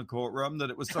camera in the courtroom, that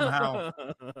it was somehow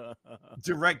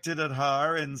directed at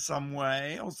her in some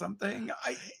way or something.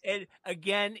 And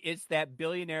again, it's that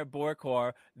billionaire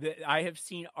Borcor that I have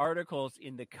seen articles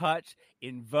in The Cut,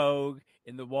 in Vogue,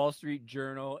 in the Wall Street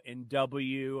Journal, in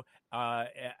W,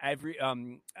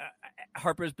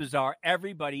 Harper's Bazaar.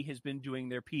 Everybody has been doing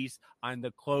their piece on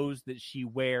the clothes that she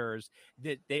wears.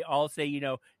 That they all say,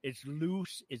 it's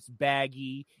loose, it's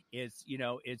baggy, it's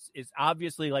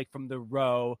obviously like from the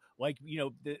row.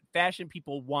 The fashion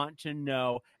people want to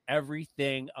know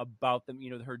everything about them.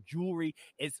 Her jewelry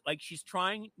is like she's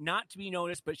trying not to be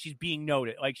noticed, but she's being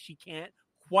noted. Like she can't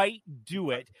quite do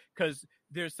it because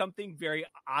there's something very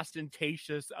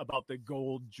ostentatious about the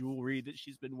gold jewelry that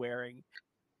she's been wearing.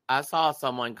 I saw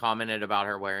someone commented about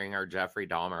her wearing her Jeffrey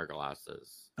Dahmer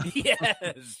glasses.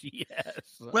 Yes.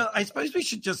 Well, I suppose we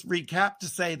should just recap to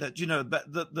say that,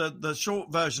 the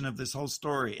short version of this whole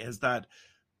story is that,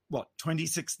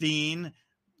 2016,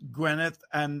 Gwyneth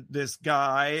and this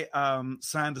guy,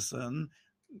 Sanderson,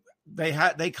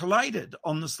 they collided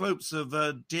on the slopes of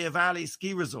a Deer Valley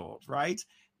ski resort, right?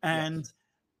 And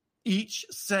each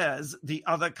says the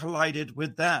other collided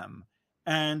with them.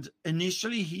 And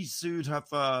initially he sued her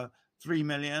for $3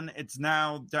 million. It's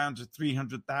now down to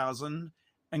 $300,000.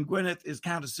 And Gwyneth is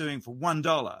countersuing for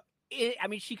 $1.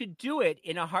 She could do it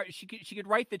in a heart. She could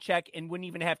write the check and wouldn't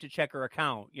even have to check her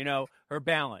account, her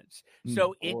balance.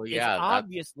 So it's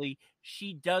obviously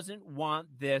she doesn't want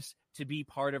this to be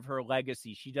part of her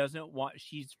legacy.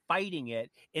 She's fighting it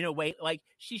in a way like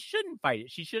she shouldn't fight it.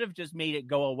 She should have just made it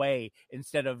go away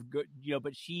instead of,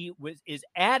 but she is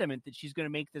adamant that she's going to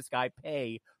make this guy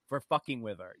pay for fucking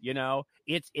with her.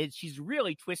 She's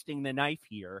really twisting the knife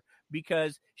here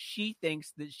because she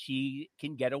thinks that she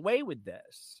can get away with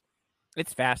this.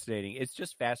 It's fascinating. It's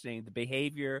just fascinating. The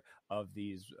behavior of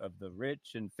the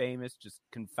rich and famous just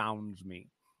confounds me.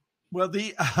 Well,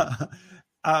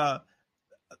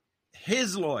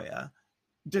 his lawyer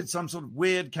did some sort of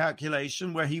weird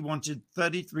calculation where he wanted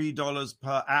 $33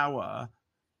 per hour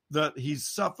that he's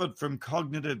suffered from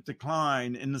cognitive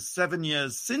decline in the 7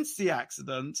 years since the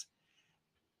accident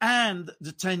and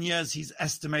the 10 years he's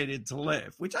estimated to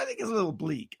live, which I think is a little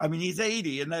bleak. I mean, he's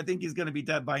 80 and I think he's going to be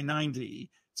dead by 90.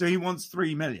 So he wants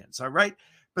 $3 million. So, right.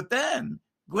 But then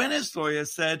Gwyneth's lawyer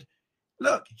said,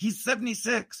 look, he's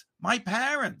 76. My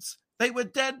parents, they were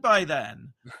dead by then.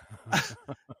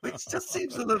 Which just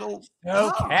seems a little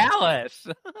callous.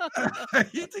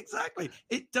 It's exactly.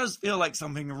 It does feel like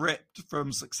something ripped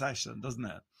from Succession, doesn't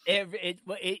it?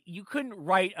 You couldn't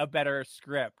write a better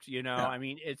script, Yeah. I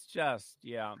mean, it's just,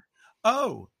 yeah.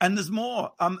 Oh, and there's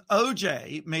more.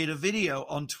 OJ made a video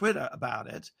on Twitter about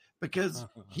it because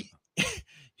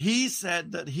he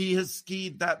said that he has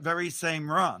skied that very same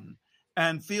run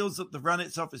and feels that the run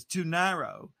itself is too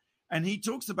narrow. And he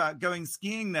talks about going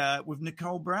skiing there with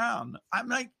Nicole Brown. I'm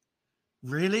like,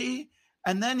 really?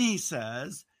 And then he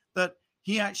says that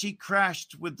he actually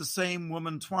crashed with the same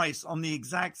woman twice on the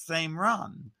exact same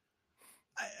run.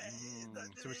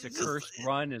 So it's a cursed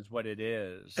run is what it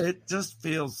is. It just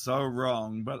feels so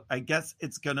wrong, but I guess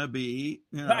it's going to be,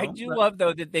 But I do love,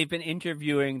 though, that they've been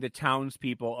interviewing the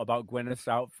townspeople about Gwyneth's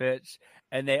outfits,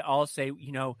 and they all say,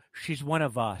 she's one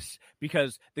of us,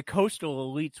 because the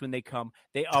coastal elites, when they come,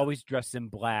 they always dress in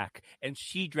black, and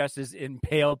she dresses in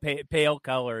pale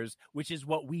colors, which is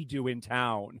what we do in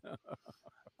town.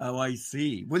 Oh, I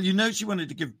see. Well, she wanted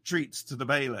to give treats to the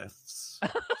bailiffs.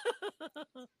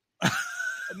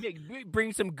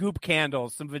 Bring some goop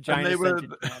candles, some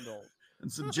vagina-scented candles. And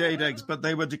some jade eggs, but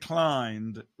they were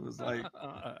declined. It was like...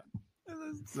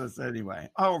 Anyway,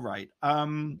 all right.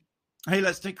 Hey,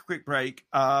 let's take a quick break.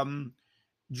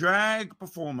 Drag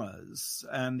performers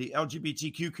and the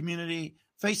LGBTQ community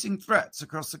facing threats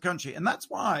across the country. And that's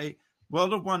why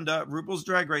World of Wonder, RuPaul's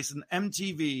Drag Race, and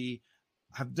MTV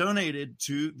have donated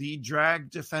to the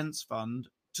Drag Defense Fund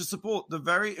to support the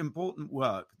very important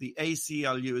work the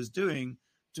ACLU is doing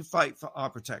to fight for our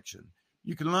protection.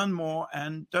 You can learn more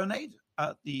and donate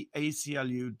at the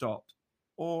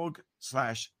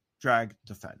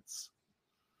aclu.org/dragdefense.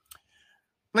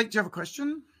 Blake, do you have a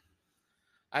question?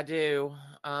 I do.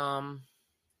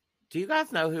 Do you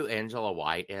guys know who Angela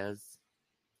White is?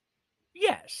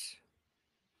 Yes.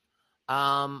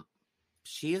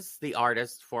 She is the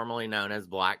artist formerly known as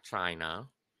Black China,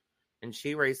 and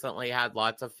she recently had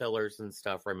lots of fillers and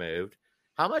stuff removed.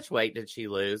 How much weight did she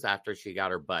lose after she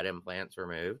got her butt implants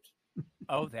removed?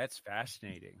 Oh, that's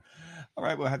fascinating. All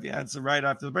right, we'll have your answer right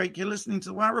after the break. You're listening to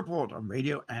the Wow Report on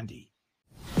Radio Andy.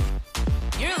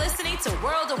 You're listening to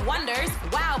World of Wonders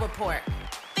Wow Report.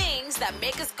 Things that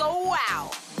make us go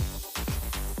wow.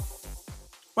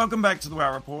 Welcome back to the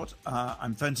Wow Report.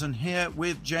 I'm Fenton here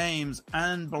with James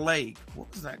and Blake. What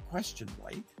was that question,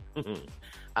 Blake?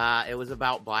 It was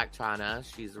about Black China.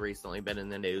 She's recently been in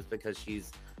the news because she's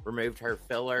removed her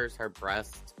fillers, her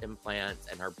breast implants,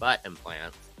 and her butt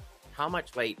implants. How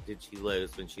much weight did she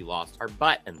lose when she lost her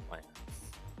butt implants?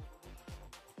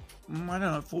 I don't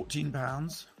know, 14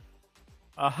 pounds.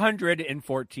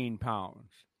 114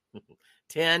 pounds.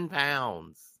 10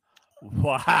 pounds.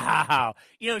 Wow.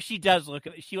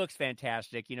 She looks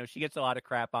fantastic. She gets a lot of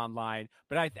crap online,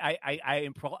 but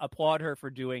I applaud her for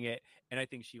doing it, and I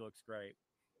think she looks great.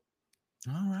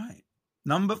 All right.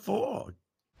 Number 4.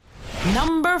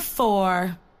 Number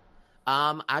 4.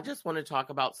 I just want to talk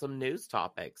about some news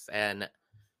topics, and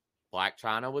Black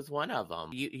China was one of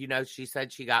them. She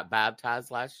said she got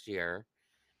baptized last year,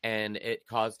 and it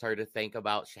caused her to think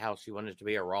about how she wanted to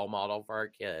be a role model for her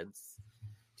kids.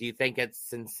 Do you think it's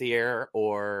sincere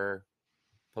or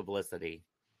publicity?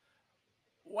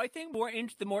 Well, I think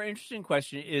the more interesting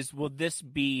question is, will this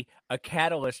be a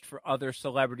catalyst for other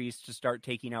celebrities to start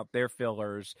taking out their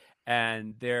fillers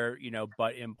and their,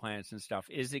 butt implants and stuff?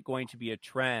 Is it going to be a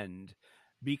trend?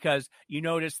 Because you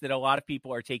notice that a lot of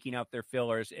people are taking out their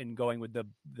fillers and going with the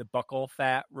buccal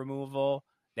fat removal.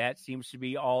 That seems to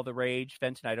be all the rage.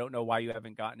 Fenton, I don't know why you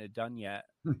haven't gotten it done yet.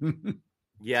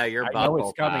 Yeah, I know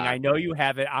it's coming. I know you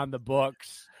have it on the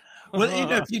books. Well,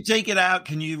 if you take it out,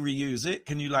 can you reuse it?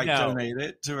 Can you donate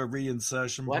it to a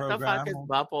reinsertion program? What the fuck is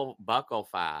buccal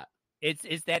fat?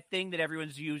 It's that thing that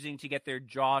everyone's using to get their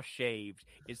jaw shaved.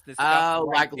 It's the stuff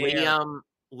like Liam.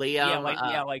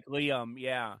 Liam,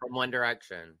 yeah. From One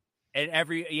Direction.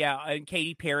 And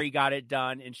Katy Perry got it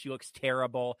done, and she looks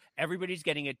terrible. Everybody's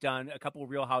getting it done. A couple of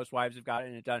Real Housewives have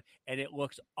gotten it done, and it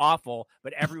looks awful.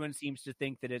 But everyone seems to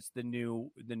think that it's the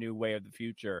new way of the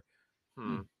future.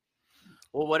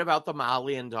 Well, what about the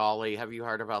Molly and Dolly? Have you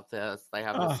heard about this? They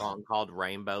have a song called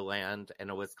Rainbow Land, and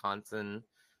a Wisconsin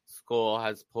school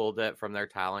has pulled it from their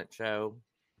talent show.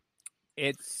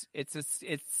 It's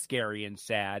scary and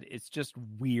sad. It's just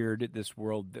weird, this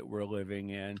world that we're living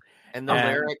in. And the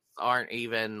lyrics aren't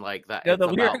even like that. No, the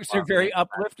lyrics are very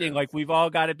uplifting. Like, we've all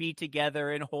got to be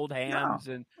together and hold hands.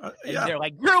 And they're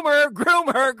like, groomers.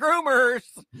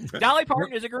 Dolly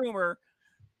Parton is a groomer.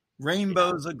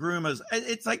 Rainbows are groomers.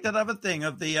 It's like that other thing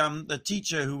of the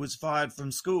teacher who was fired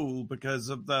from school because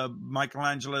of the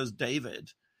Michelangelo's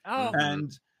David.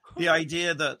 And the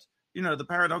idea that, the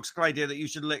paradoxical idea that you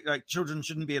should like children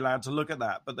shouldn't be allowed to look at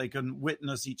that, but they can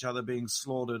witness each other being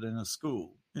slaughtered in a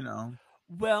school,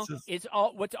 Well,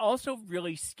 what's also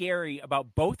really scary about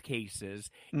both cases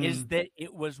is that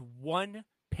it was one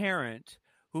parent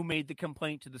who made the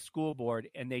complaint to the school board,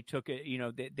 and they took it,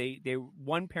 they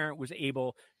one parent was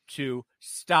able to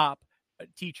stop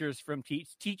teachers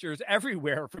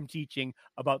everywhere from teaching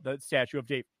about the statue of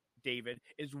David.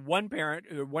 Is one parent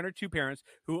or one or two parents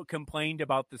who complained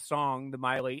about the song, the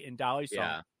Miley and Dolly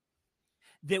song,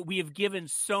 that we have given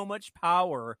so much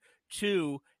power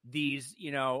to these,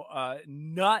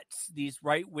 nuts, these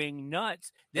right-wing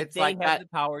nuts, that it's they like have the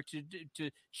power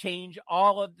to change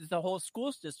all of the whole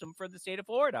school system for the state of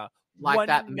Florida. Like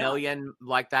that million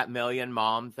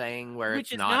mom thing where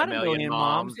Which it's is not a million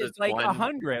moms. It's like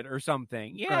 100 or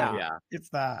something. Yeah. Yeah. It's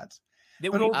that.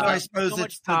 But also, I suppose so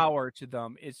much power to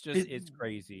them. It's just it's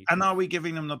crazy. And are we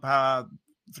giving them the power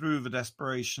through the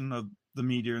desperation of the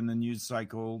media and the news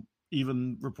cycle,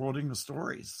 even reporting the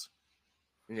stories?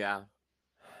 Yeah.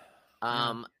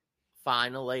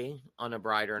 Finally, on a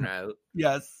brighter note,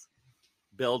 yes,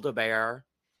 Build-A-Bear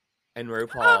and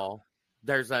RuPaul.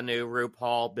 There's a new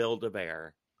RuPaul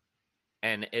Build-A-Bear,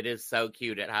 and it is so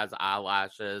cute. It has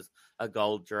eyelashes, a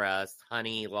gold dress,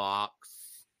 honey locks.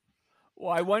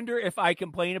 Well, I wonder if I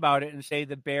complain about it and say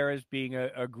the bear is being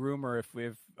a groomer,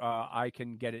 if I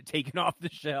can get it taken off the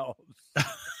shelves.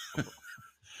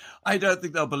 I don't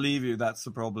think they'll believe you. That's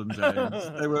the problem,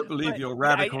 James. They won't believe your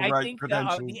radical I think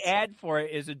credentials. The ad for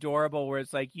it is adorable, where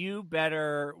it's like, you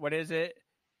better, what is it?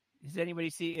 Does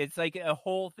anybody see? It's like a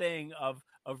whole thing of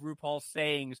RuPaul's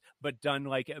sayings, but done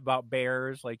like about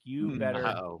bears. Like, you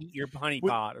better eat your honey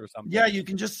pot or something. Yeah, you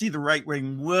can just see the right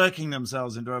wing working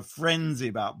themselves into a frenzy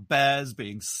about bears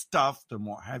being stuffed and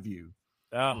what have you.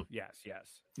 Oh, yes. Yeah.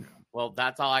 Well,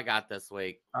 that's all I got this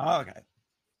week. Okay.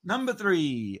 Number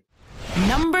 3.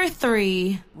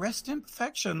 Rest in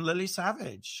perfection, Lily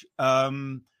Savage.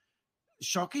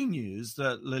 Shocking news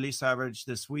that Lily Savage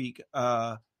this week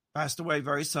passed away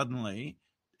very suddenly,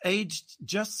 aged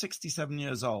just 67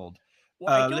 years old.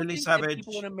 Well, I don't Lily think Savage, that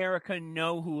people in America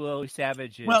know who Lily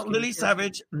Savage is. Well, Lily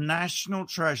Savage, national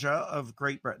treasure of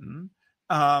Great Britain,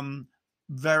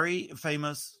 very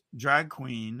famous drag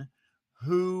queen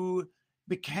who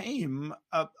became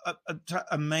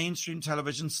a mainstream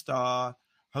television star,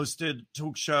 hosted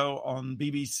talk show on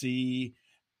BBC,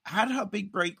 had her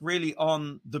big break really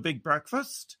on The Big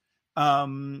Breakfast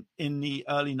in the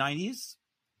early 90s.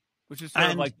 Which is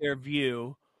sort of like their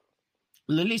view.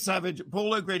 Lily Savage,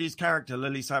 Paul O'Grady's character,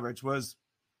 Lily Savage, was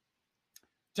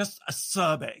just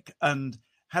acerbic and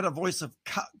had a voice of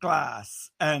cut glass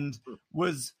and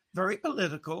was very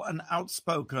political and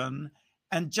outspoken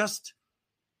and just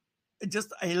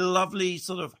a lovely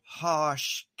sort of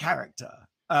harsh character.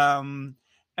 And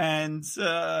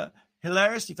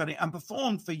hilariously funny, and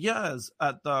performed for years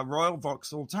at the Royal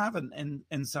Vauxhall Tavern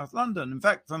in South London. In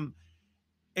fact, from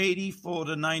 84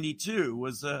 to 92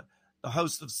 was the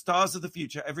host of Stars of the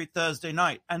Future every Thursday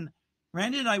night. And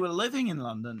Randy and I were living in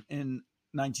London in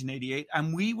 1988,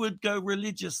 and we would go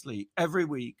religiously every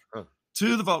week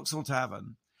to the Vauxhall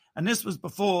Tavern. And this was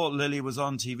before Lily was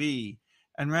on TV.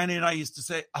 And Randy and I used to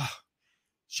say,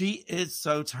 she is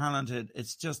so talented.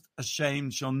 It's just a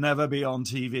shame she'll never be on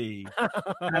TV.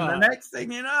 And the next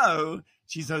thing you know,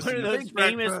 she's hosting one of those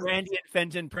famous Randy and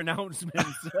Fenton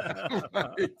pronouncements.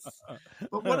 Right.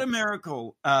 But what a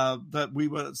miracle that we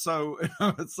were so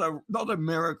not a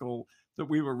miracle that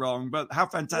we were wrong, but how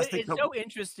fantastic. It's so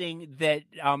interesting that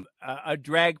a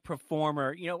drag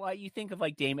performer, you think of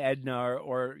like Dame Edna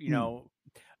or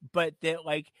but that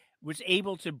like was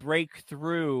able to break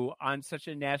through on such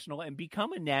a national and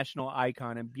become a national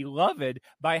icon and beloved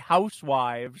by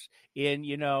housewives in,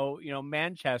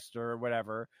 Manchester or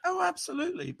whatever. Oh,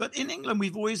 absolutely. But in England,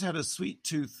 we've always had a sweet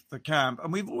tooth for camp,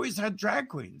 and we've always had drag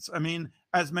queens. I mean,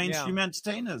 as mainstream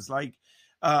entertainers, like,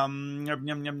 Dame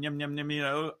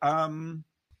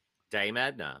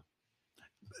Edna.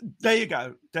 There you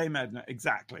go. Dame Edna,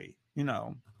 exactly.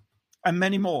 And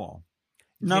many more.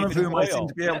 None David of whom Hoyle. I seem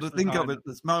to be able to think of at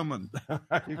this moment.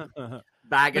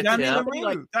 Bag of Danny chips.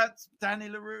 LaRue. That's Danny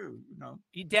LaRue.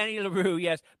 Danny LaRue,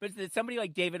 yes, but somebody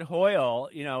like David Hoyle,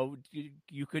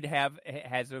 you could have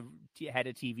had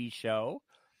a TV show.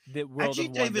 That World Actually,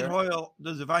 of Wonder. David Hoyle,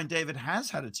 the Divine David, has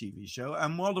had a TV show,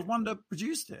 and World of Wonder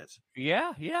produced it.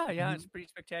 Yeah, it's pretty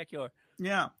spectacular.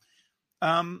 Yeah,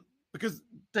 because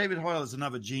David Hoyle is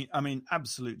another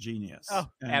absolute genius. Oh,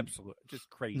 absolutely, just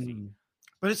crazy.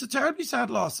 But it's a terribly sad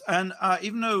loss, and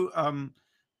even though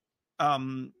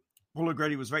Paul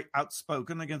O'Grady was very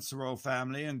outspoken against the royal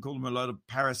family and called them a load of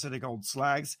parasitic old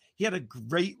slags, he had a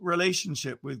great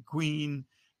relationship with Queen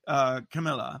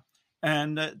Camilla,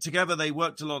 and together they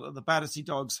worked a lot at the Battersea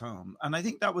Dogs Home. And I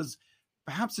think that was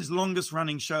perhaps his longest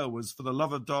running show was For the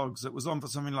Love of Dogs. It was on for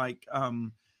something like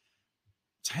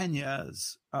 10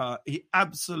 years. He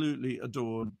absolutely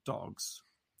adored dogs.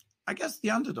 I guess the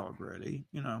underdog, really,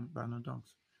 abandoned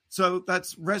dogs. So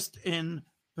that's Rest in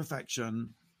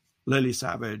Perfection, Lily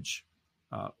Savage,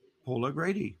 Paul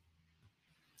O'Grady.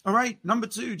 All right, number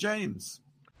 2, James.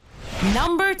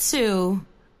 Number 2.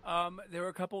 There were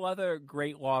a couple other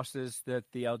great losses that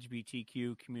the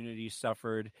LGBTQ community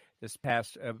suffered this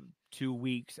past 2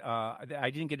 weeks.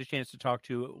 I didn't get a chance to talk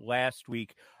to last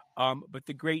week, but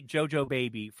the great Jojo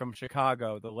Baby from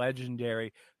Chicago, the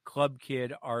legendary club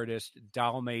kid artist,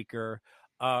 doll maker,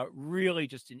 really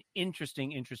just an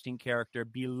interesting character,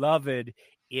 beloved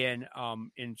in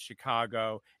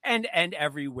Chicago and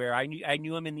everywhere. I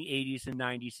knew him in the 80s and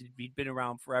 90s. He'd been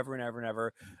around forever and ever and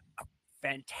ever.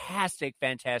 Fantastic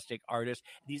artist.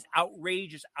 These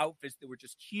outrageous outfits that were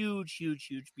just huge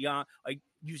beyond, like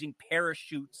using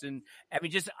parachutes and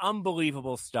just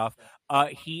unbelievable stuff.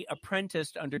 He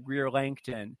apprenticed under Greer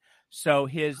Langton, so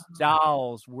his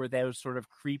dolls were those sort of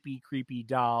creepy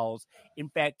dolls. In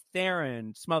fact,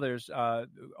 Theron Smothers, our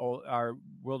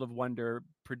World of Wonder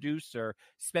producer,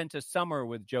 spent a summer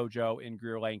with Jojo in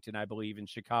Greer Langton, I believe, in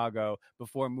Chicago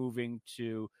before moving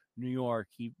to New York.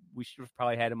 We should have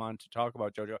probably had him on to talk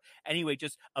about Jojo. Anyway,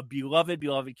 just a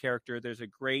beloved character. There's a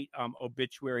great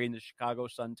obituary in the Chicago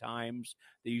Sun-Times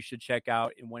that you should check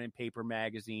out, and one in Paper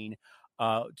Magazine.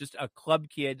 Just a club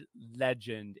kid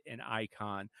legend and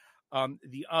icon.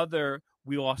 The other,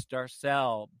 we lost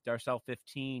Darcelle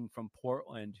 15 from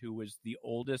Portland, who was the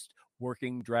oldest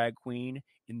working drag queen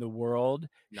in the world.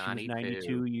 She was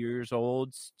 92 years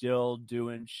old, still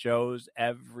doing shows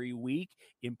every week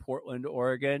in Portland,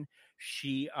 Oregon.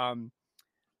 She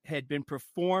had been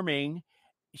performing.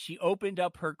 She opened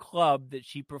up her club that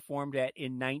she performed at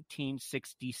in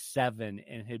 1967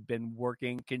 and had been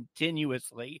working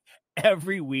continuously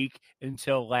every week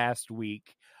until last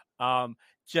week.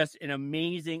 Just an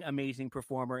amazing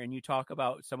performer. And you talk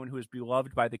about someone who is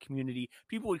beloved by the community.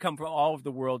 People would come from all over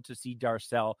the world to see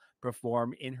Darcelle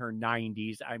perform in her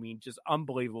 90s. Just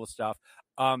unbelievable stuff.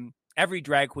 Every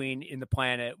drag queen in the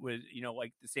planet was,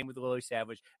 like the same with Lily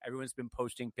Savage. Everyone's been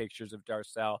posting pictures of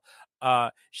Darcelle.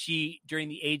 She, during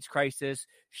the AIDS crisis,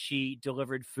 she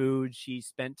delivered food. She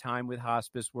spent time with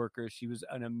hospice workers. She was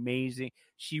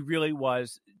she really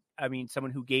was,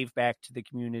 someone who gave back to the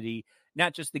community,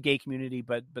 not just the gay community,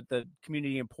 but the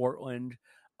community in Portland.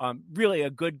 Really a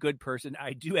good person.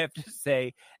 I do have to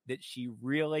say that she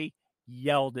really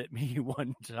yelled at me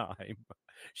one time.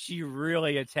 She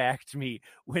really attacked me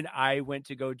when I went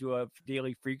to go do a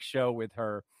Daily Freak show with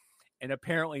her. And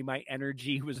apparently my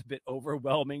energy was a bit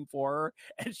overwhelming for her.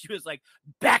 And she was like,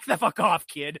 back the fuck off,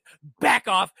 kid. Back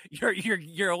off.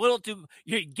 You're a little too,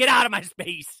 get out of my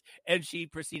space. And she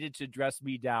proceeded to dress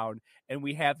me down. And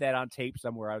we have that on tape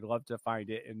somewhere. I'd love to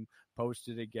find it and post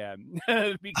it again.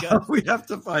 Because we have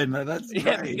to find that. That's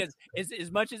great. Because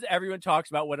as much as everyone talks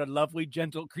about what a lovely,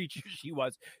 gentle creature she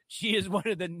was she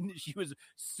was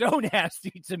so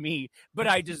nasty to me, but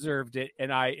I deserved it.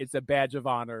 And it's a badge of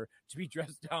honor to be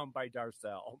dressed down by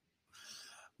Darcelle.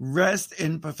 Rest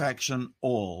in perfection,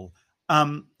 all.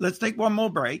 Let's take one more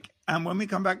break. And when we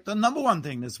come back, the number one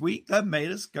thing this week that made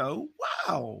us go,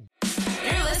 wow.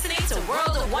 You're listening to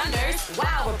World of Wonders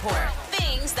Wow Report.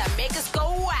 Things that make us go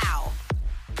wow.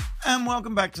 And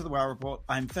welcome back to the Wow Report.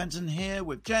 I'm Fenton here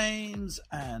with James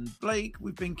and Blake.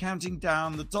 We've been counting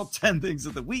down the top 10 things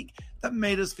of the week that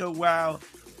made us go wow.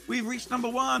 We've reached number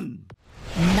one.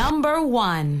 Number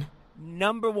one.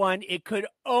 Number one, it could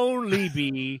only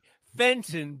be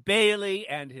Fenton Bailey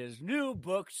and his new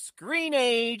book,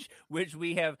 Screenage, which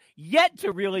we have yet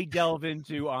to really delve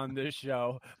into on this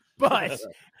show. But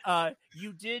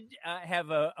you did have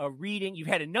a reading. You've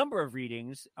had a number of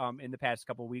readings in the past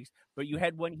couple of weeks, but you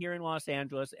had one here in Los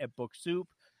Angeles at Book Soup.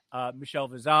 Michelle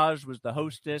Visage was the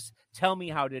hostess. Tell me,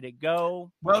 how did it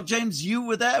go? Well, James, you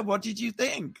were there. What did you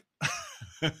think?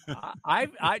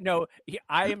 I know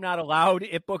I am not allowed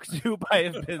at Book Soup.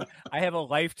 I have a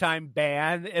lifetime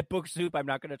ban at Book Soup. I'm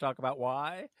not going to talk about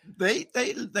why. They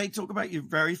talk about you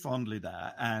very fondly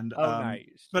there, and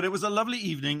nice. But it was a lovely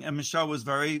evening, and Michelle was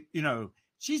very,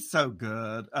 she's so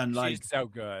good, and she's so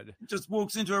good. Just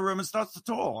walks into a room and starts to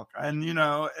talk, and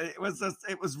it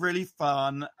was really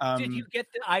fun. Did you get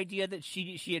the idea that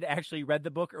she had actually read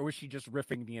the book, or was she just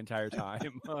riffing the entire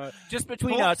time? Just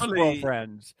between us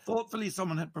girlfriends. Thoughtfully,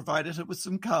 someone had provided her with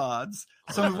some cards,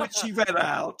 some of which she read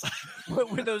out.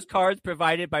 Were those cards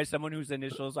provided by someone whose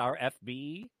initials are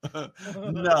FB?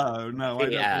 No, I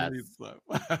don't believe so.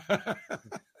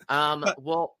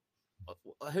 Well,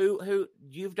 who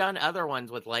you've done other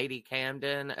ones with Lady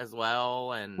Camden as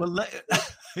well, and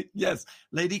yes,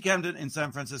 Lady Camden in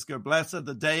San Francisco. Bless her,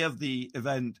 the day of the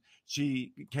event,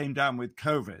 she came down with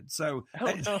COVID, so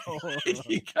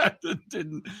Lady Camden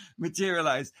didn't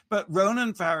materialize. But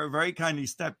Ronan Farrow very kindly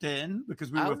stepped in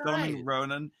because we were filming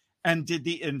Ronan and did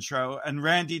the intro, and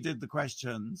Randy did the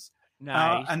questions.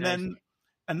 Nice,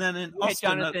 And then in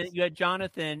Austin, you had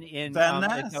Jonathan in Van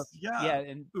Ness,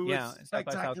 who was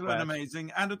spectacular and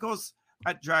amazing. And of course,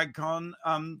 at DragCon,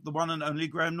 the one and only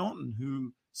Graham Norton,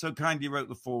 who so kindly wrote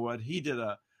the foreword, he did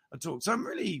a talk. So I'm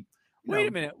really Wait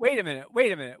a minute.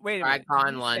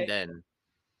 DragCon London.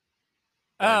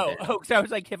 So I was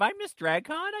like, have I missed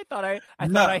DragCon? I thought I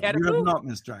had you have not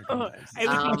missed DragCon. It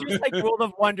would be just like World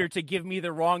of Wonder to give me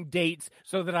the wrong dates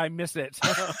so that I miss it.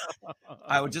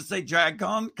 I would just say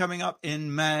DragCon coming up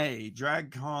in May.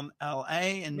 DragCon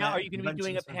LA. Now, are you going to be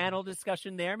doing a panel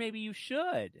discussion there? Maybe you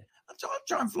should. I'll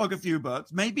try and flog a few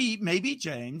books. Maybe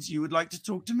James, you would like to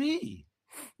talk to me.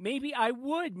 Maybe I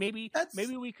would. Maybe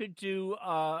we could do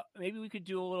a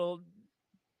little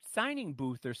signing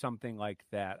booth or something like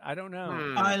that. I don't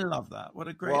know. I love that. What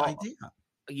a great idea.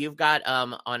 You've got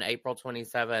on April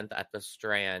 27th at the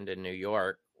Strand in New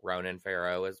York, Ronan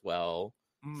Farrow as well.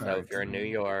 So if you're in New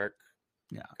York,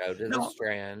 go to the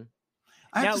Strand.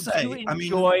 I have to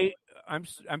say,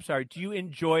 I'm sorry. Do you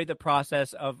enjoy the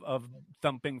process of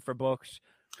thumping for books?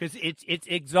 Because it's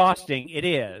exhausting. It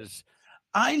is.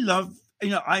 I love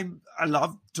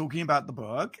talking about the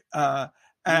book.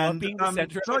 And being the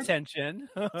center of attention.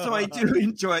 So I do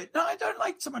enjoy it. No, I don't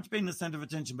like so much being the center of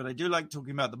attention, but I do like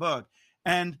talking about the book.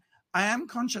 And I am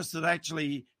conscious that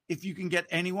actually, if you can get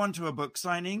anyone to a book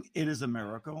signing, it is a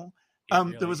miracle.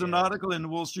 Really there was an article in the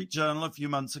Wall Street Journal a few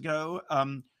months ago.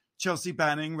 Chelsea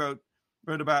Banning wrote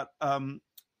about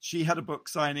she had a book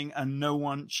signing and no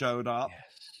one showed up.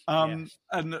 Yes.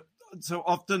 And so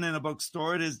often in a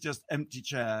bookstore, it is just empty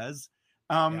chairs.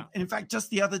 In fact,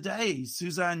 just the other day,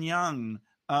 Suzanne Young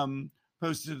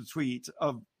posted a tweet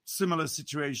of similar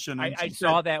situation. I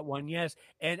saw that one, yes.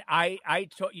 And I've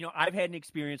had an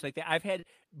experience like that. I've had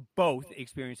both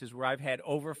experiences where I've had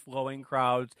overflowing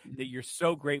crowds that you're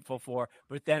so grateful for.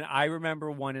 But then I remember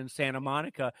one in Santa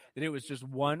Monica that it was just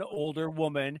one older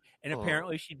woman, and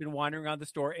apparently she'd been wandering around the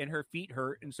store and her feet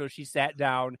hurt. And so she sat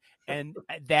down, and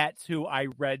that's who I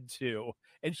read to.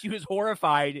 And she was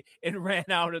horrified and ran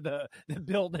out of the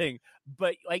building.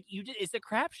 But like it's a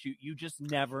crapshoot. You just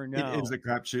never know. It is a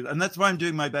crapshoot. And that's why I'm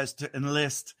doing my best to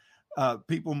enlist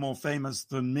people more famous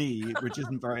than me, which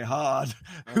isn't very hard,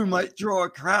 who might draw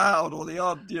a crowd or the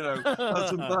odd,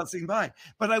 person passing by.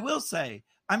 But I will say,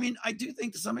 I do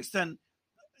think to some extent,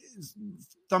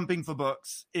 thumping for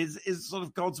books is sort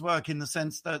of God's work in the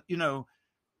sense that,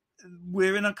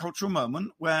 we're in a cultural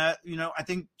moment where, I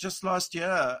think just last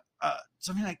year,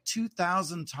 something like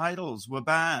 2,000 titles were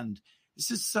banned.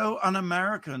 This is so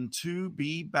un-American to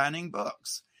be banning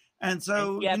books. And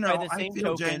so, by the same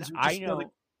token, I know,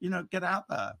 get out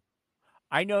there.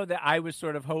 I know that I was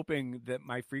sort of hoping that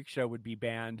my freak show would be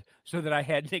banned so that I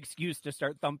had an excuse to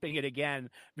start thumping it again,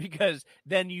 because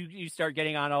then you start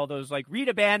getting on all those like read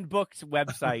a banned books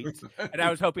websites. And I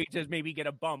was hoping to maybe get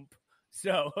a bump.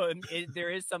 So there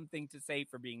is something to say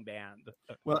for being banned.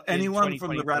 Well, anyone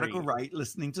from the radical right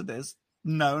listening to this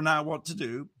know now what to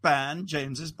do. Ban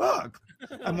James's book.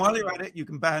 And while you're at it, you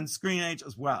can ban Screenage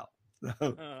as well.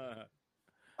 So,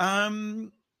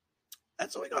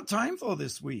 that's all we got time for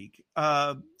this week.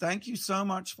 Thank you so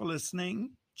much for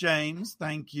listening. James,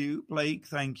 thank you. Blake,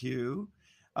 thank you.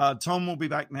 Tom will be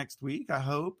back next week, I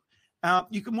hope.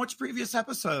 You can watch previous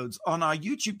episodes on our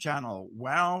YouTube channel,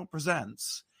 Wow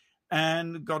Presents.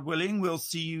 And God willing, we'll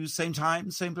see you same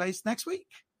time, same place next week.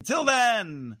 Until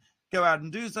then, go out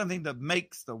and do something that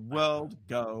makes the world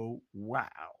go wow.